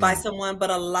by someone, but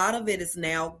a lot of it is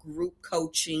now group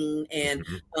coaching and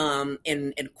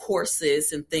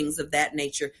courses and things of that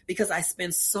nature because I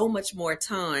spend so much more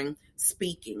time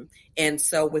speaking. And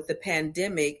so with the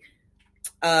pandemic,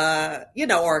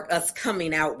 or us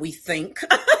coming out, we think.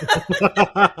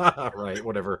 Right,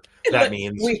 whatever that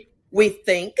means. We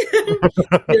think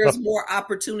there's more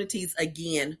opportunities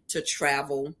again to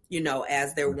travel,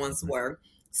 as there once were.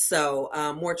 So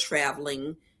more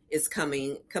traveling is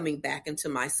coming back into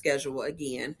my schedule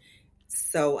again.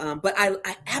 So, but I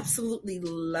absolutely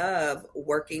love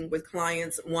working with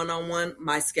clients one-on-one.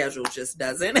 My schedule just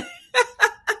doesn't.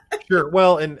 Sure.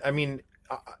 Well, and I mean,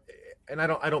 and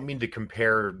I don't mean to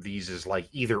compare these as like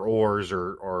either ors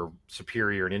or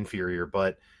superior and inferior,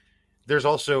 but there's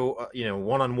also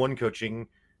one-on-one coaching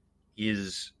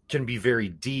can be very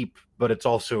deep, but it's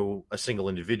also a single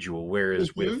individual.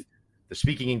 Whereas with the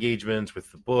speaking engagements, with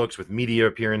the books, with media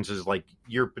appearances, like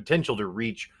your potential to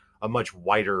reach a much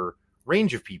wider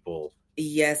range of people.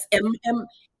 Yes,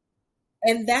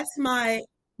 and that's my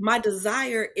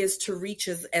desire is to reach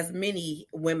as many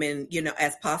women,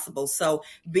 as possible. So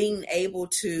being able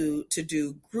to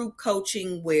do group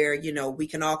coaching where, we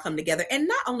can all come together. And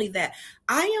not only that,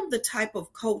 I am the type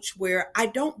of coach where I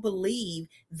don't believe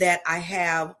that I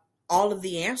have all of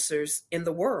the answers in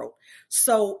the world.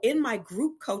 So in my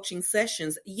group coaching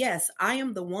sessions, yes, I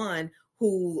am the one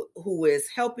who is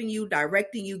helping you,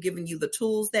 directing you, giving you the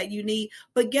tools that you need.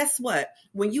 But guess what?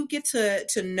 When you get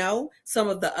to know some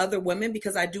of the other women,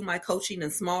 because I do my coaching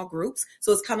in small groups,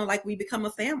 so it's kind of like we become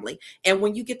a family. And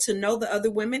when you get to know the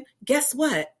other women, guess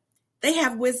what? They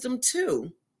have wisdom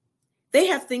too. They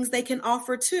have things they can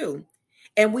offer too.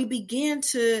 And we begin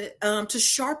to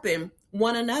sharpen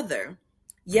one another.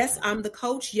 Yes, I'm the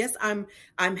coach. Yes, I'm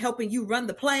helping you run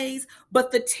the plays,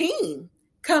 but the team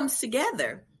comes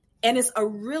together. And it's a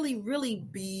really, really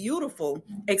beautiful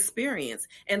experience.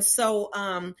 And so,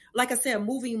 like I said,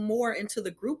 moving more into the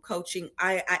group coaching,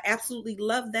 I absolutely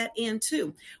love that end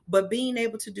too. But being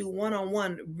able to do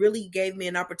one-on-one really gave me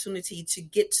an opportunity to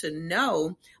get to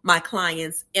know my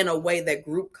clients in a way that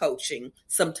group coaching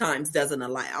sometimes doesn't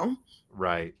allow.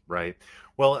 Right.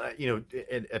 Well,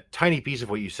 a tiny piece of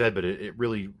what you said, but it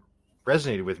really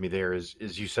resonated with me there is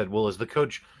you said, well, as the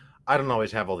coach, I don't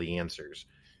always have all the answers.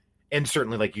 And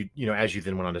certainly, like as you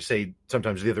then went on to say,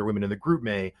 sometimes the other women in the group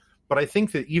may. But I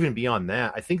think that even beyond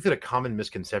that, I think that a common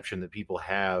misconception that people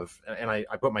have, and I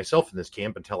put myself in this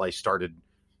camp until I started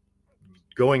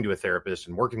going to a therapist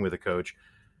and working with a coach,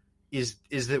 is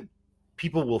that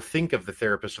people will think of the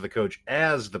therapist or the coach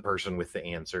as the person with the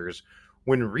answers,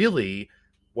 when really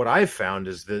what I've found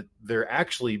is that they're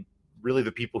actually really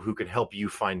the people who can help you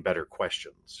find better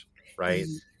questions, right?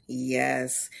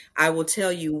 Yes. I will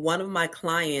tell you, one of my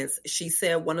clients, she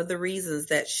said one of the reasons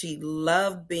that she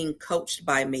loved being coached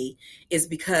by me is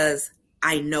because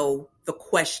I know the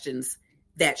questions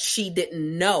that she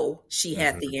didn't know she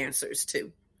had the answers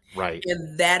to. Right.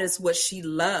 And that is what she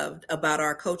loved about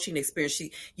our coaching experience.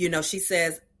 She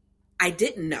says, I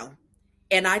didn't know.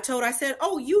 And I said,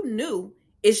 oh, you knew.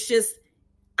 It's just,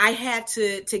 I had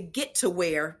to get to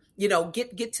where,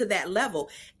 get to that level.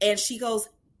 And she goes,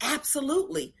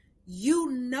 absolutely.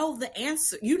 You know the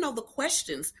answer, the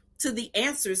questions to the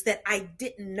answers that I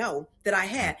didn't know that I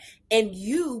had. And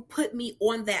you put me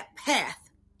on that path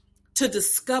to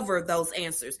discover those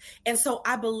answers. And so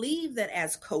I believe that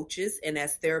as coaches and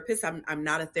as therapists, I'm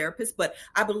not a therapist, but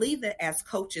I believe that as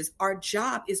coaches, our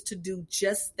job is to do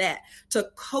just that, to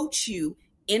coach you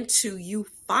into you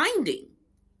finding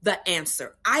the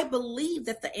answer. I believe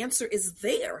that the answer is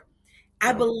there.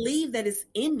 I believe that it's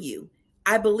in you.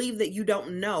 I believe that you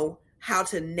don't know how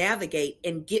to navigate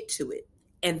and get to it.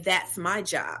 And that's my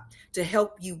job, to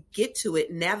help you get to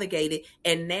it, navigate it,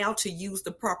 and now to use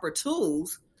the proper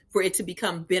tools for it to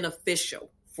become beneficial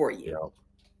for you.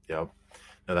 Yep.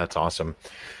 No, that's awesome.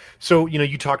 So,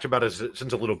 you talked about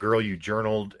since a little girl, you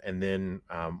journaled, and then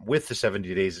with the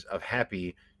 70 Days of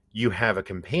Happy, you have a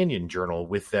companion journal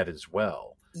with that as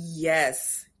well.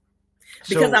 Yes.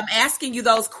 Because I'm asking you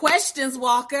those questions,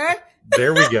 Walker.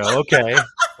 There we go. Okay.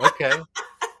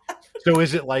 So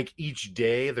is it like each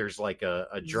day there's like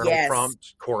a journal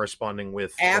prompt corresponding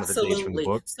with one of the days from the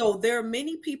book? So there are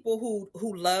many people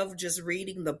who love just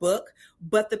reading the book,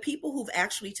 but the people who've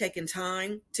actually taken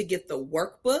time to get the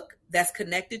workbook that's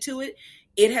connected to it,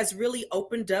 it has really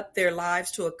opened up their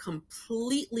lives to a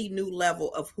completely new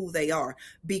level of who they are,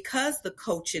 because the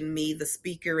coach in me, the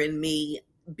speaker in me,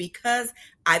 because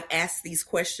I've asked these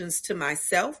questions to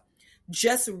myself.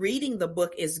 Just reading the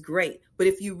book is great, but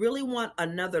if you really want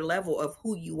another level of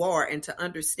who you are and to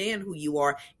understand who you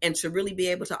are and to really be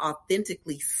able to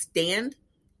authentically stand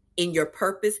in your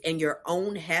purpose and your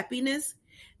own happiness,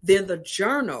 then the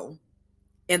journal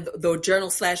and the journal /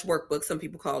 workbook, some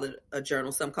people call it a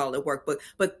journal, some call it workbook,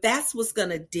 but that's what's going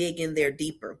to dig in there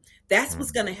deeper. That's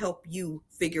what's going to help you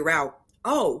figure out,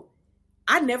 oh,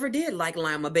 I never did like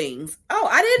lima beans. Oh,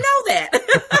 I didn't know that.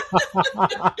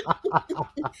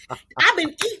 I've been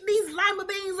eating these lima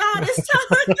beans all this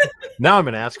time. Now I'm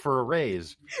going to ask for a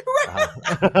raise. Right.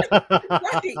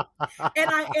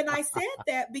 And I said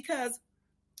that because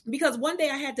one day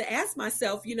I had to ask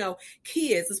myself,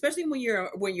 kids, especially when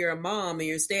you're a mom and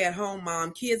you're a stay-at-home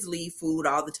mom, kids leave food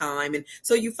all the time. And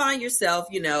so you find yourself,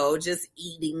 just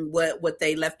eating what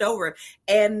they left over.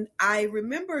 And I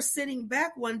remember sitting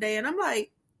back one day and I'm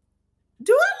like,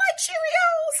 do I like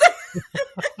Cheerios?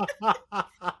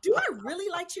 Do I really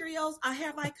like Cheerios?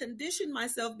 I conditioned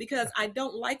myself because I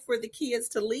don't like for the kids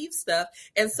to leave stuff.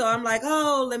 And so I'm like,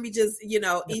 oh, let me just, eat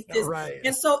this. Right.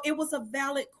 And so it was a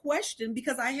valid question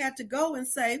because I had to go and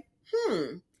say,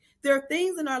 there are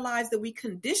things in our lives that we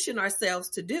condition ourselves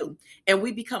to do, and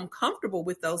we become comfortable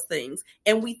with those things,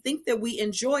 and we think that we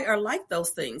enjoy or like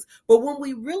those things. But when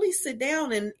we really sit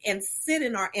down and sit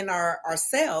in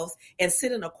ourselves and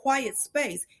sit in a quiet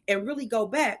space and really go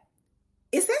back,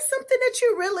 is that something that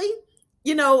you really,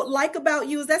 like about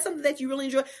you? Is that something that you really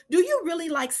enjoy? Do you really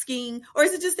like skiing? Or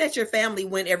is it just that your family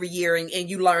went every year and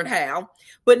you learned how?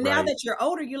 But now that you're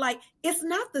older, you're like, it's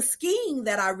not the skiing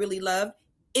that I really loved.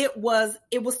 It was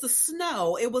the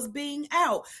snow. It was being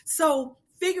out. So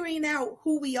figuring out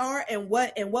who we are and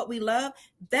what we love,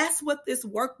 that's what this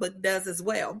workbook does as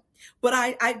well. But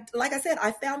I like I said,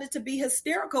 I found it to be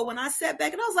hysterical when I sat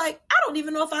back and I was like, I don't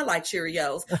even know if I like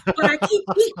Cheerios, but I keep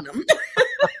eating them.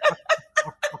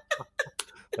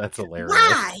 That's hilarious.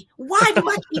 Why do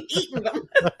I keep eating them?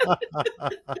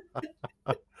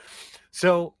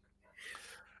 So,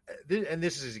 and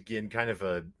this is again kind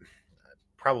of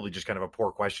probably just kind of a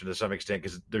poor question to some extent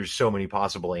because there's so many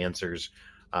possible answers.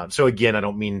 So again, I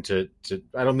don't mean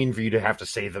for you to have to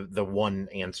say the one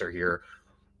answer here,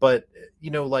 but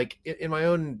like in my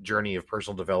own journey of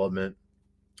personal development,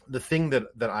 the thing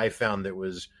that I found that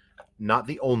was not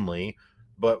the only,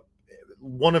 but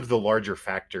one of the larger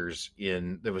factors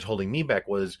that was holding me back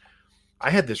was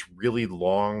I had this really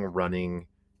long running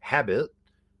habit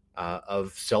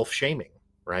of self-shaming,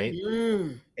 right?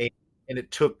 And it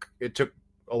took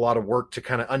a lot of work to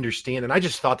kind of understand. And I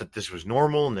just thought that this was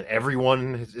normal and that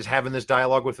everyone is having this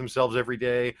dialogue with themselves every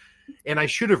day. And I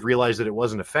should have realized that it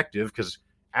wasn't effective because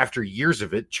after years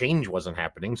of it, change wasn't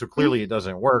happening. So clearly it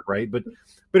doesn't work. Right. But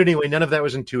anyway, none of that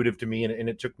was intuitive to me. And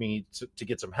it took me to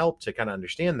get some help to kind of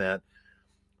understand that.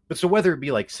 But so whether it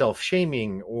be like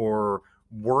self-shaming or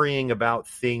worrying about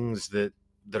things that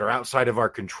are outside of our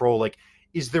control, like,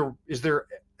 is there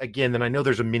again, and I know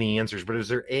there's a many answers, but is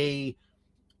there a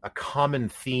common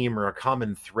theme or a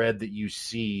common thread that you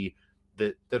see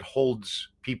that holds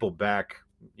people back,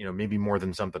 maybe more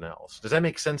than something else? Does that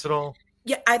make sense at all?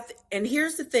 Yeah. And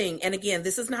here's the thing. And again,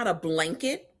 this is not a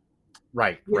blanket,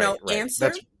 right. answer.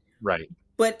 That's right.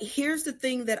 But here's the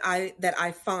thing that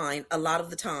I find a lot of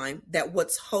the time, that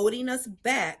what's holding us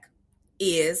back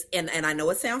is, and I know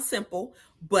it sounds simple,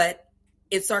 but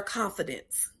it's our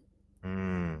confidence.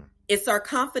 It's our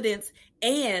confidence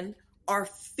and our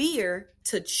fear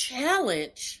to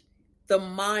challenge the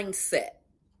mindset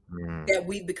that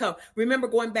we've become. Remember,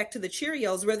 going back to the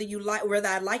Cheerios, whether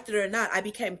I liked it or not, I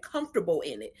became comfortable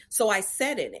in it. So I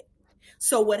sat in it.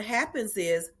 So what happens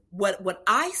is what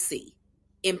I see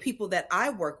in people that I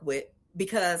work with,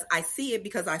 because I see it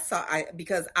because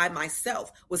I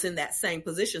myself was in that same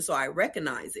position. So I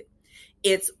recognize it.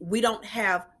 It's, we don't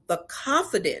have the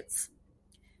confidence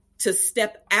to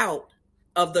step out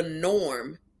of the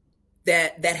norm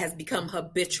that has become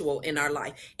habitual in our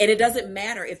life. And it doesn't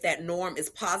matter if that norm is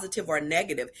positive or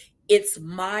negative. It's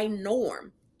my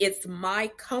norm. It's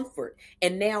my comfort.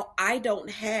 And now I don't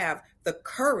have the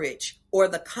courage or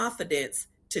the confidence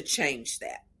to change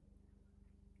that.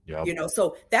 Yep.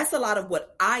 So that's a lot of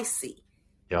what I see,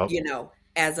 yep.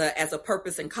 As a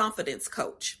purpose and confidence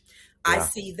coach. Yeah. I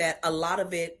see that a lot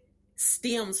of it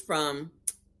stems from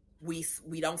we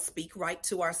don't speak right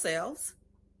to ourselves.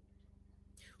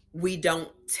 We don't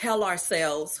tell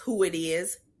ourselves who it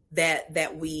is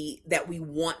that we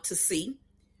want to see.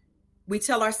 We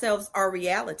tell ourselves our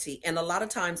reality. And a lot of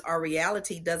times our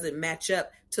reality doesn't match up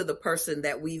to the person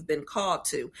that we've been called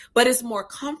to. But it's more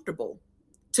comfortable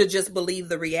to just believe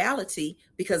the reality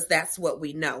because that's what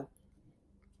we know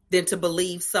than to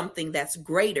believe something that's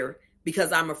greater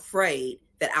because I'm afraid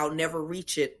that I'll never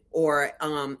reach it or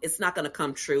it's not going to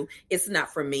come true. It's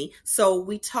not for me. So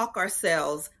we talk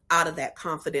ourselves out of that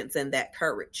confidence and that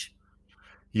courage.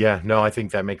 Yeah, no, I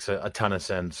think that makes a ton of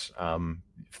sense.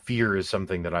 Fear is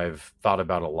something that I've thought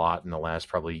about a lot in the last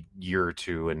probably year or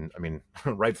two. And I mean,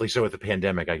 rightfully so with the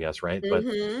pandemic, I guess. Right.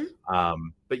 Mm-hmm.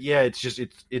 But yeah,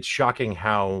 it's shocking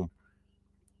how,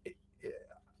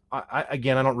 I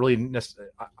don't really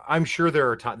I'm sure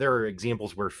there are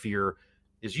examples where fear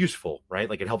is useful, right?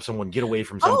 Like it helps someone get away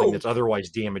from something that's otherwise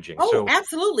damaging. Oh, So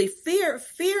absolutely. Fear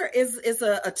is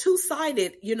a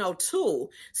two-sided, tool.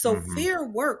 So fear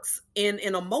works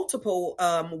in a multiple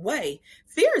way.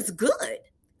 Fear is good.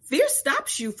 Fear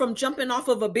stops you from jumping off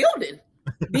of a building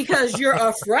because you're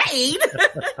afraid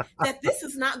that this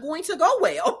is not going to go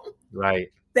well.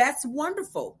 Right. That's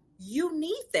wonderful. You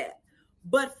need that.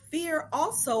 But fear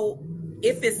also,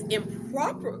 if it's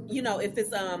improper, if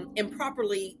it's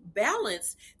improperly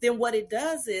balanced, then what it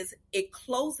does is it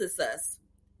closes us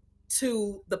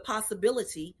to the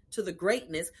possibility, to the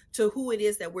greatness, to who it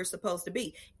is that we're supposed to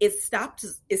be. It stops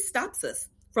us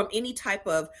from any type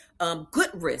of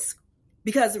good risk,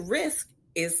 because risk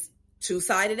is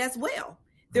two-sided as well.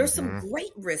 There's some great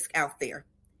risk out there.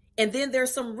 And then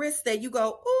there's some risk that you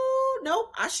go, oh, no,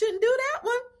 I shouldn't do that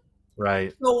one.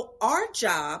 Right. So our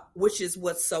job, which is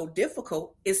what's so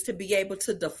difficult, is to be able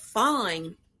to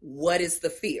define what is the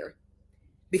fear.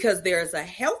 Because there's a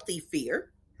healthy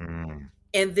fear,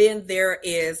 and then there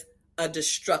is a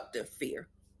destructive fear.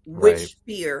 Right. Which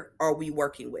fear are we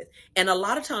working with? And a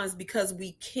lot of times, because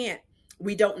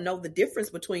we don't know the difference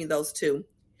between those two,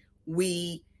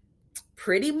 we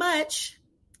pretty much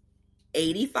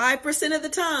 85% of the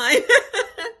time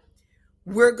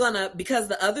we're gonna, because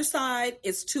the other side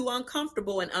is too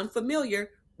uncomfortable and unfamiliar,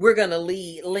 we're gonna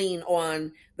lean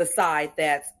on the side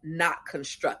that's not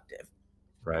constructive.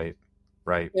 Right.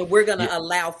 And we're gonna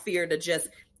allow fear to just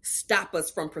stop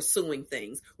us from pursuing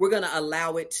things. We're gonna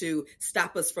allow it to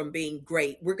stop us from being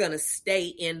great. We're gonna stay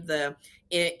in the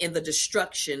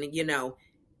destruction,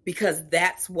 because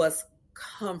that's what's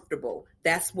comfortable.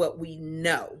 That's what we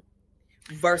know,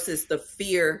 versus the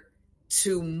fear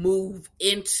to move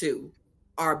into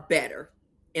our better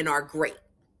and our great.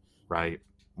 Right.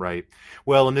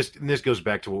 Well, and this goes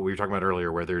back to what we were talking about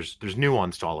earlier, where there's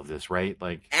nuance to all of this, right?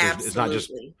 Like it's not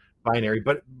just binary,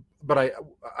 but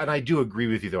I do agree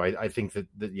with you though. I think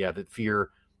that fear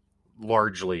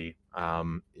largely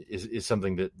is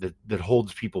something that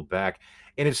holds people back.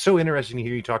 And it's so interesting to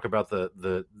hear you talk about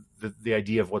the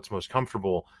idea of what's most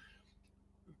comfortable,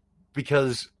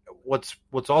 because what's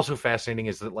also fascinating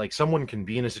is that like someone can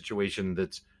be in a situation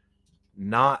that's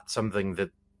not something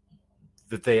that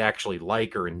they actually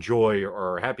like or enjoy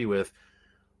or are happy with,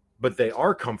 but they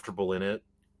are comfortable in it,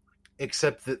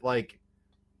 except that like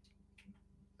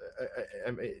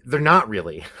they're not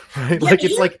really, right? Yeah,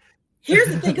 it's like, here's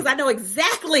the thing, because I know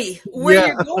exactly where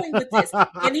you're going with this.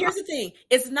 And here's the thing.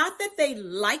 It's not that they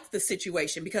like the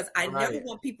situation, because I never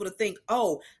want people to think,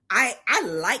 oh, I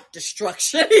like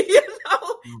destruction.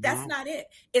 That's not it.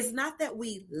 It's not that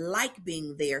we like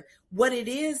being there. What it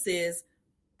is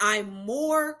I'm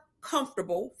more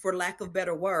comfortable, for lack of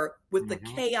better word, with the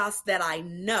chaos that I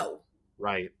know.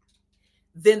 Right.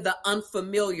 Than the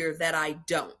unfamiliar that I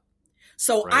don't.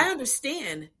 So I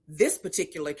understand this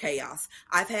particular chaos.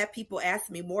 I've had people ask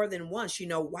me more than once,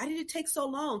 why did it take so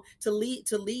long to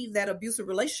leave that abusive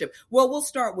relationship? Well, we'll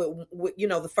start with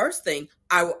the first thing.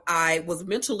 I was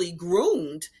mentally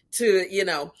groomed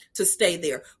to stay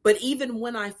there. But even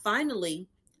when I finally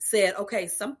said, okay,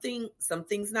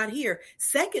 something's not here.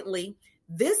 Secondly,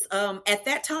 this at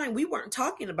that time we weren't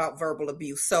talking about verbal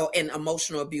abuse and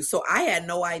emotional abuse. So I had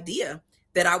no idea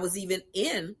that I was even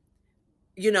in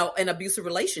an abusive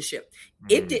relationship.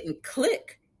 It didn't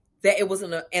click that it was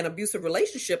an abusive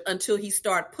relationship until he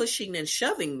started pushing and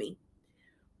shoving me.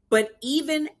 But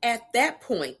even at that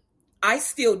point, I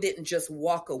still didn't just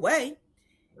walk away.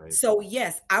 Right. So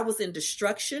yes, I was in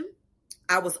destruction.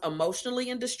 I was emotionally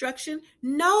in destruction.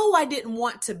 No, I didn't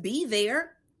want to be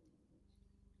there.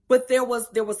 But there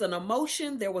was an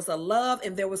emotion, there was a love,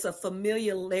 and there was a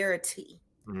familiarity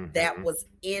that was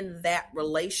in that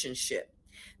relationship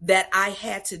that I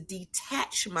had to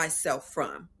detach myself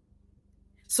from,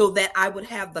 so that I would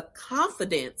have the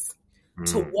confidence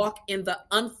to walk in the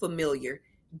unfamiliar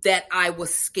that I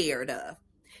was scared of.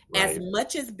 As Right.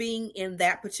 much as being in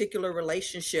that particular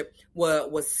relationship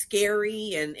was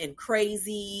scary and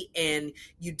crazy, and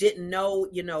you didn't know,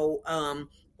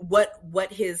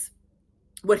 what his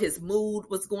mood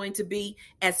was going to be,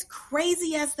 as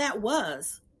crazy as that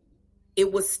was,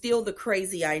 it was still the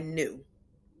crazy I knew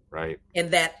Right.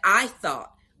 and that I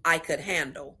thought I could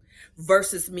handle,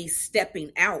 versus me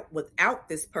stepping out without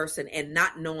this person and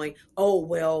not knowing, oh,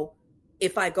 well,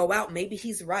 if I go out, maybe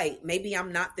he's right. Maybe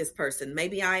I'm not this person.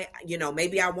 Maybe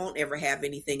maybe I won't ever have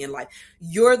anything in life.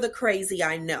 You're the crazy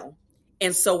I know.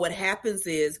 And so what happens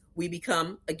is we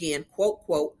become, again, quote,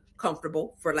 quote,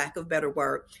 comfortable, for lack of a better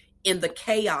word, in the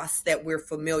chaos that we're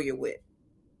familiar with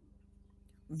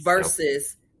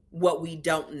versus what we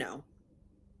don't know.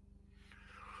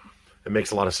 It makes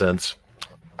a lot of sense.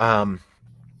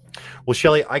 Well,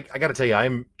 Shelley, I got to tell you,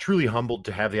 I'm truly humbled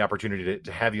to have the opportunity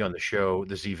to have you on the show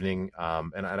this evening.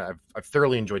 And I've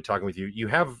thoroughly enjoyed talking with you. You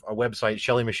have a website,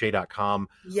 ShelleyMeche'tte.com.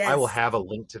 Yes. I will have a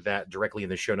link to that directly in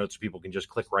the show notes so people can just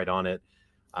click right on it,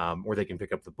 or they can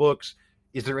pick up the books.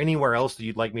 Is there anywhere else that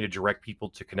you'd like me to direct people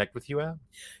to connect with you at?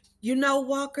 You know,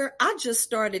 Walker, I just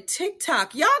started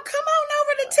TikTok. Y'all come on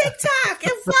over to TikTok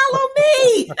and follow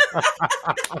me.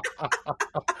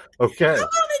 Okay. Come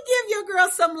on and give your girl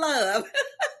some love.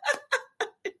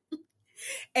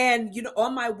 And,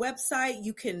 on my website,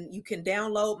 you can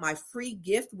download my free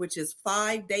gift, which is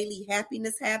 5 daily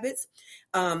happiness habits.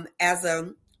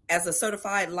 As a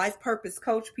certified life purpose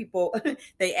coach, people,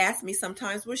 they ask me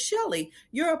sometimes, well, Shelley,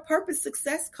 you're a purpose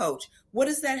success coach. What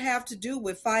does that have to do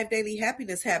with 5 daily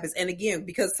happiness habits? And again,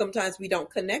 because sometimes we don't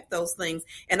connect those things,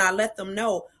 and I let them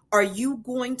know, are you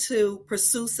going to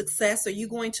pursue success? Are you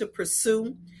going to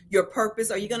pursue your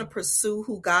purpose? Are you going to pursue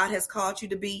who God has called you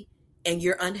to be, and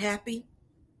you're unhappy?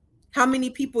 How many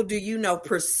people do you know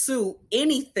pursue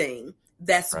anything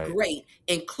that's Right. great,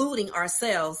 including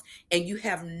ourselves, and you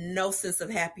have no sense of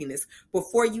happiness?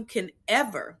 Before you can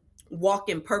ever walk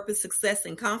in purpose, success,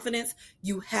 and confidence,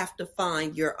 you have to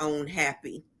find your own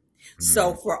happy. Mm-hmm.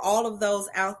 So for all of those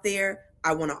out there,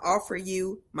 I want to offer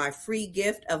you my free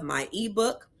gift of my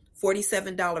ebook,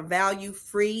 $47 value,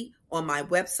 free on my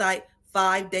website,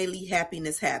 5 daily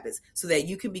happiness habits, so that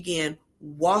you can begin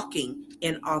walking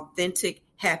in authentic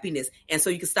happiness. And so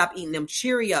you can stop eating them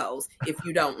Cheerios if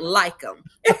you don't like them.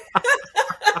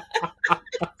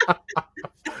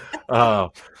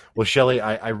 Well, Shelley,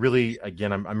 I really,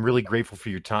 again, I'm really grateful for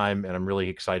your time, and I'm really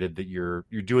excited that you're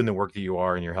doing the work that you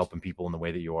are, and you're helping people in the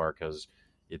way that you are, because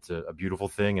it's a beautiful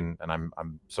thing. And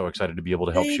I'm so excited to be able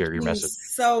to help share your message. Thank you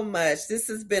so much. This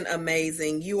has been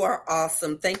amazing. You are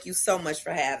awesome. Thank you so much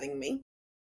for having me.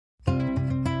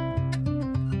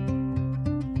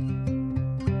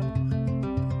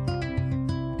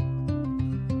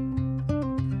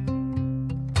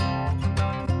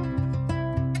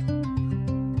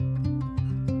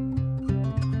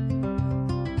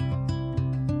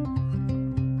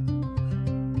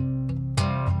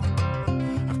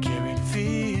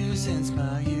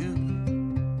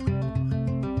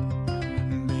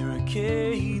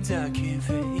 I can't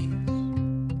face,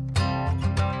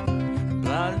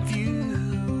 blind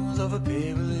views of a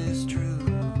perilous truth,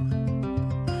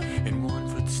 and 1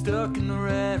 foot stuck in the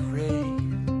rat race.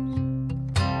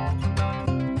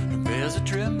 There's a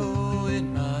tremble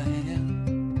in my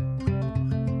hand,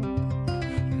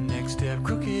 next step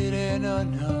crooked and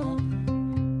unknown,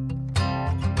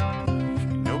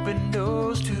 and open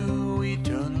doors to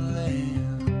eternal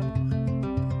land,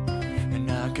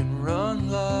 and I can run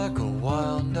like a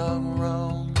wild dog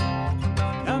roam.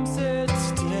 I'm set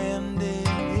standing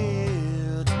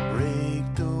here to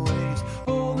break the waves,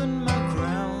 holding my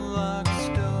crown like a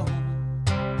stone,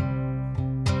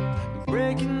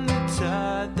 breaking the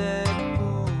tide that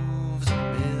moves a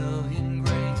million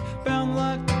grains, bound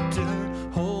like the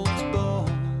dirt holds bone,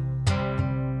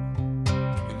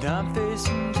 and I'm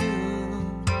facing you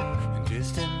in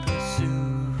distant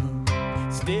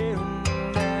pursuit, staring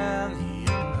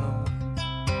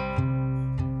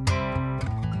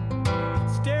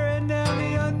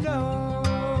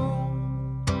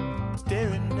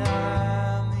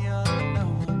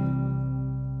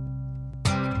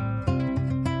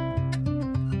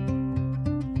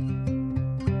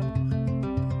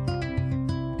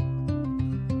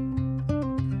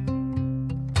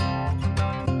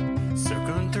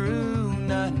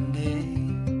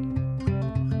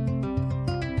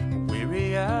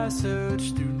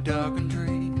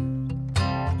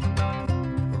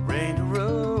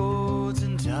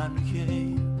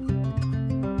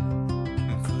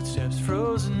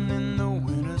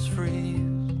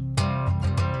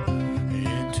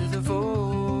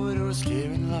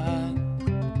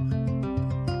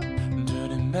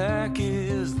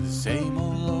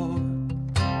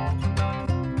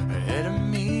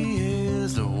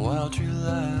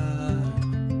light.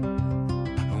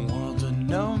 A world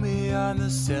unknown beyond the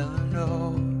cellar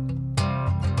door.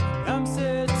 I'm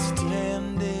set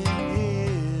standing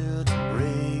here to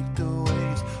break the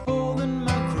waves, holding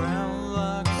my crown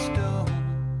like a stone,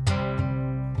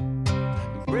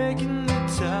 breaking the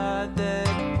tide that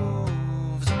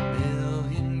moves a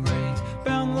million grains,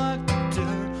 bound like the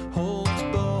dirt holds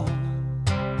bone.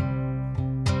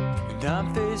 And I'm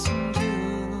facing you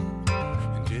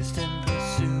in distant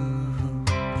pursuit,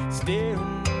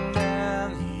 staring down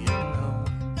the unknown,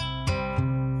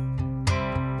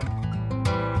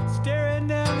 staring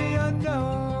down the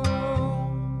unknown,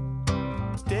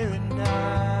 staring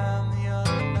down the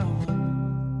unknown.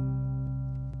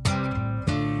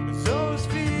 Those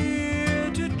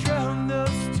fear to drown the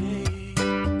state, a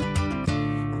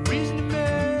reason to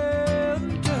melt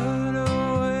and turn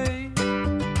away.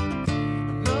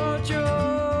 March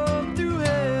on through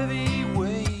heavy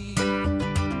weight,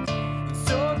 and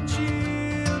so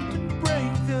chilled to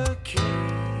break the cage.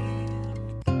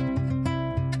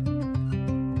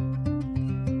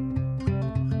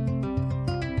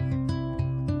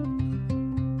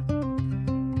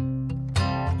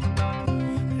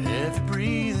 Heavy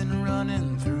breathing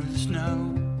running through the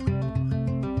snow,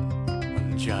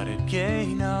 uncharted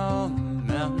gain on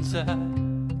the mountainside.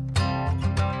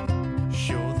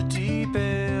 Show the deep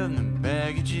and the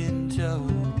baggage in tow,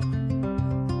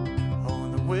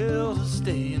 on the will to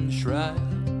stay enshrined.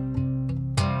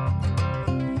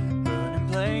 Burning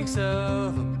planks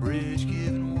of a bridge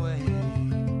giving way,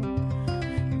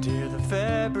 tear the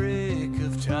fabric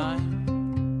of time.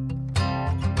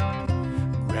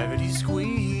 Gravity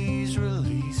squeeze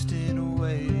released in a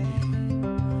way,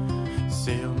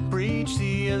 sail and breach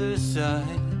the other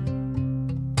side.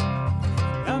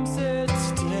 I'm set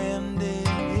standing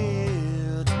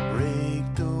here to break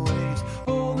the waves,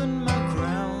 holding my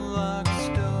crown like a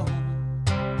stone,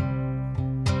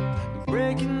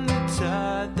 breaking the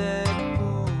tide that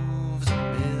moves a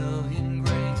million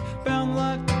grains, bound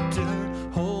like the dirt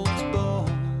holds bone.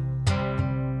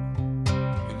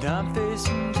 And I'm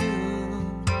facing you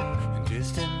in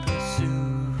distant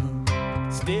pursuit,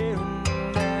 staring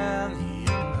down the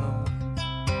unknown,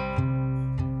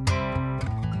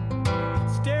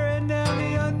 staring down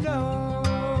the unknown,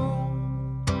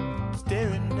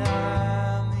 staring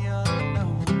down the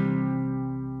unknown.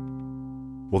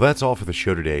 Well, that's all for the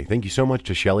show today. Thank you so much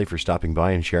to Shelley for stopping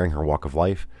by and sharing her walk of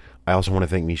life. I also want to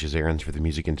thank Misha Zarins for the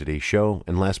music in today's show.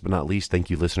 And last but not least, thank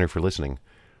you, listener, for listening.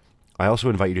 I also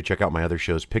invite you to check out my other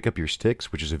shows, Pick Up Your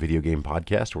Sticks, which is a video game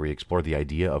podcast where we explore the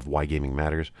idea of why gaming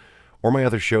matters, or my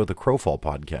other show, the Crowfall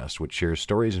Podcast, which shares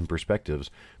stories and perspectives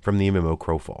from the MMO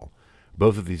Crowfall.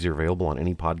 Both of these are available on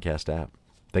any podcast app.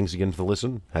 Thanks again for the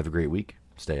listen. Have a great week.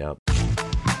 Stay up.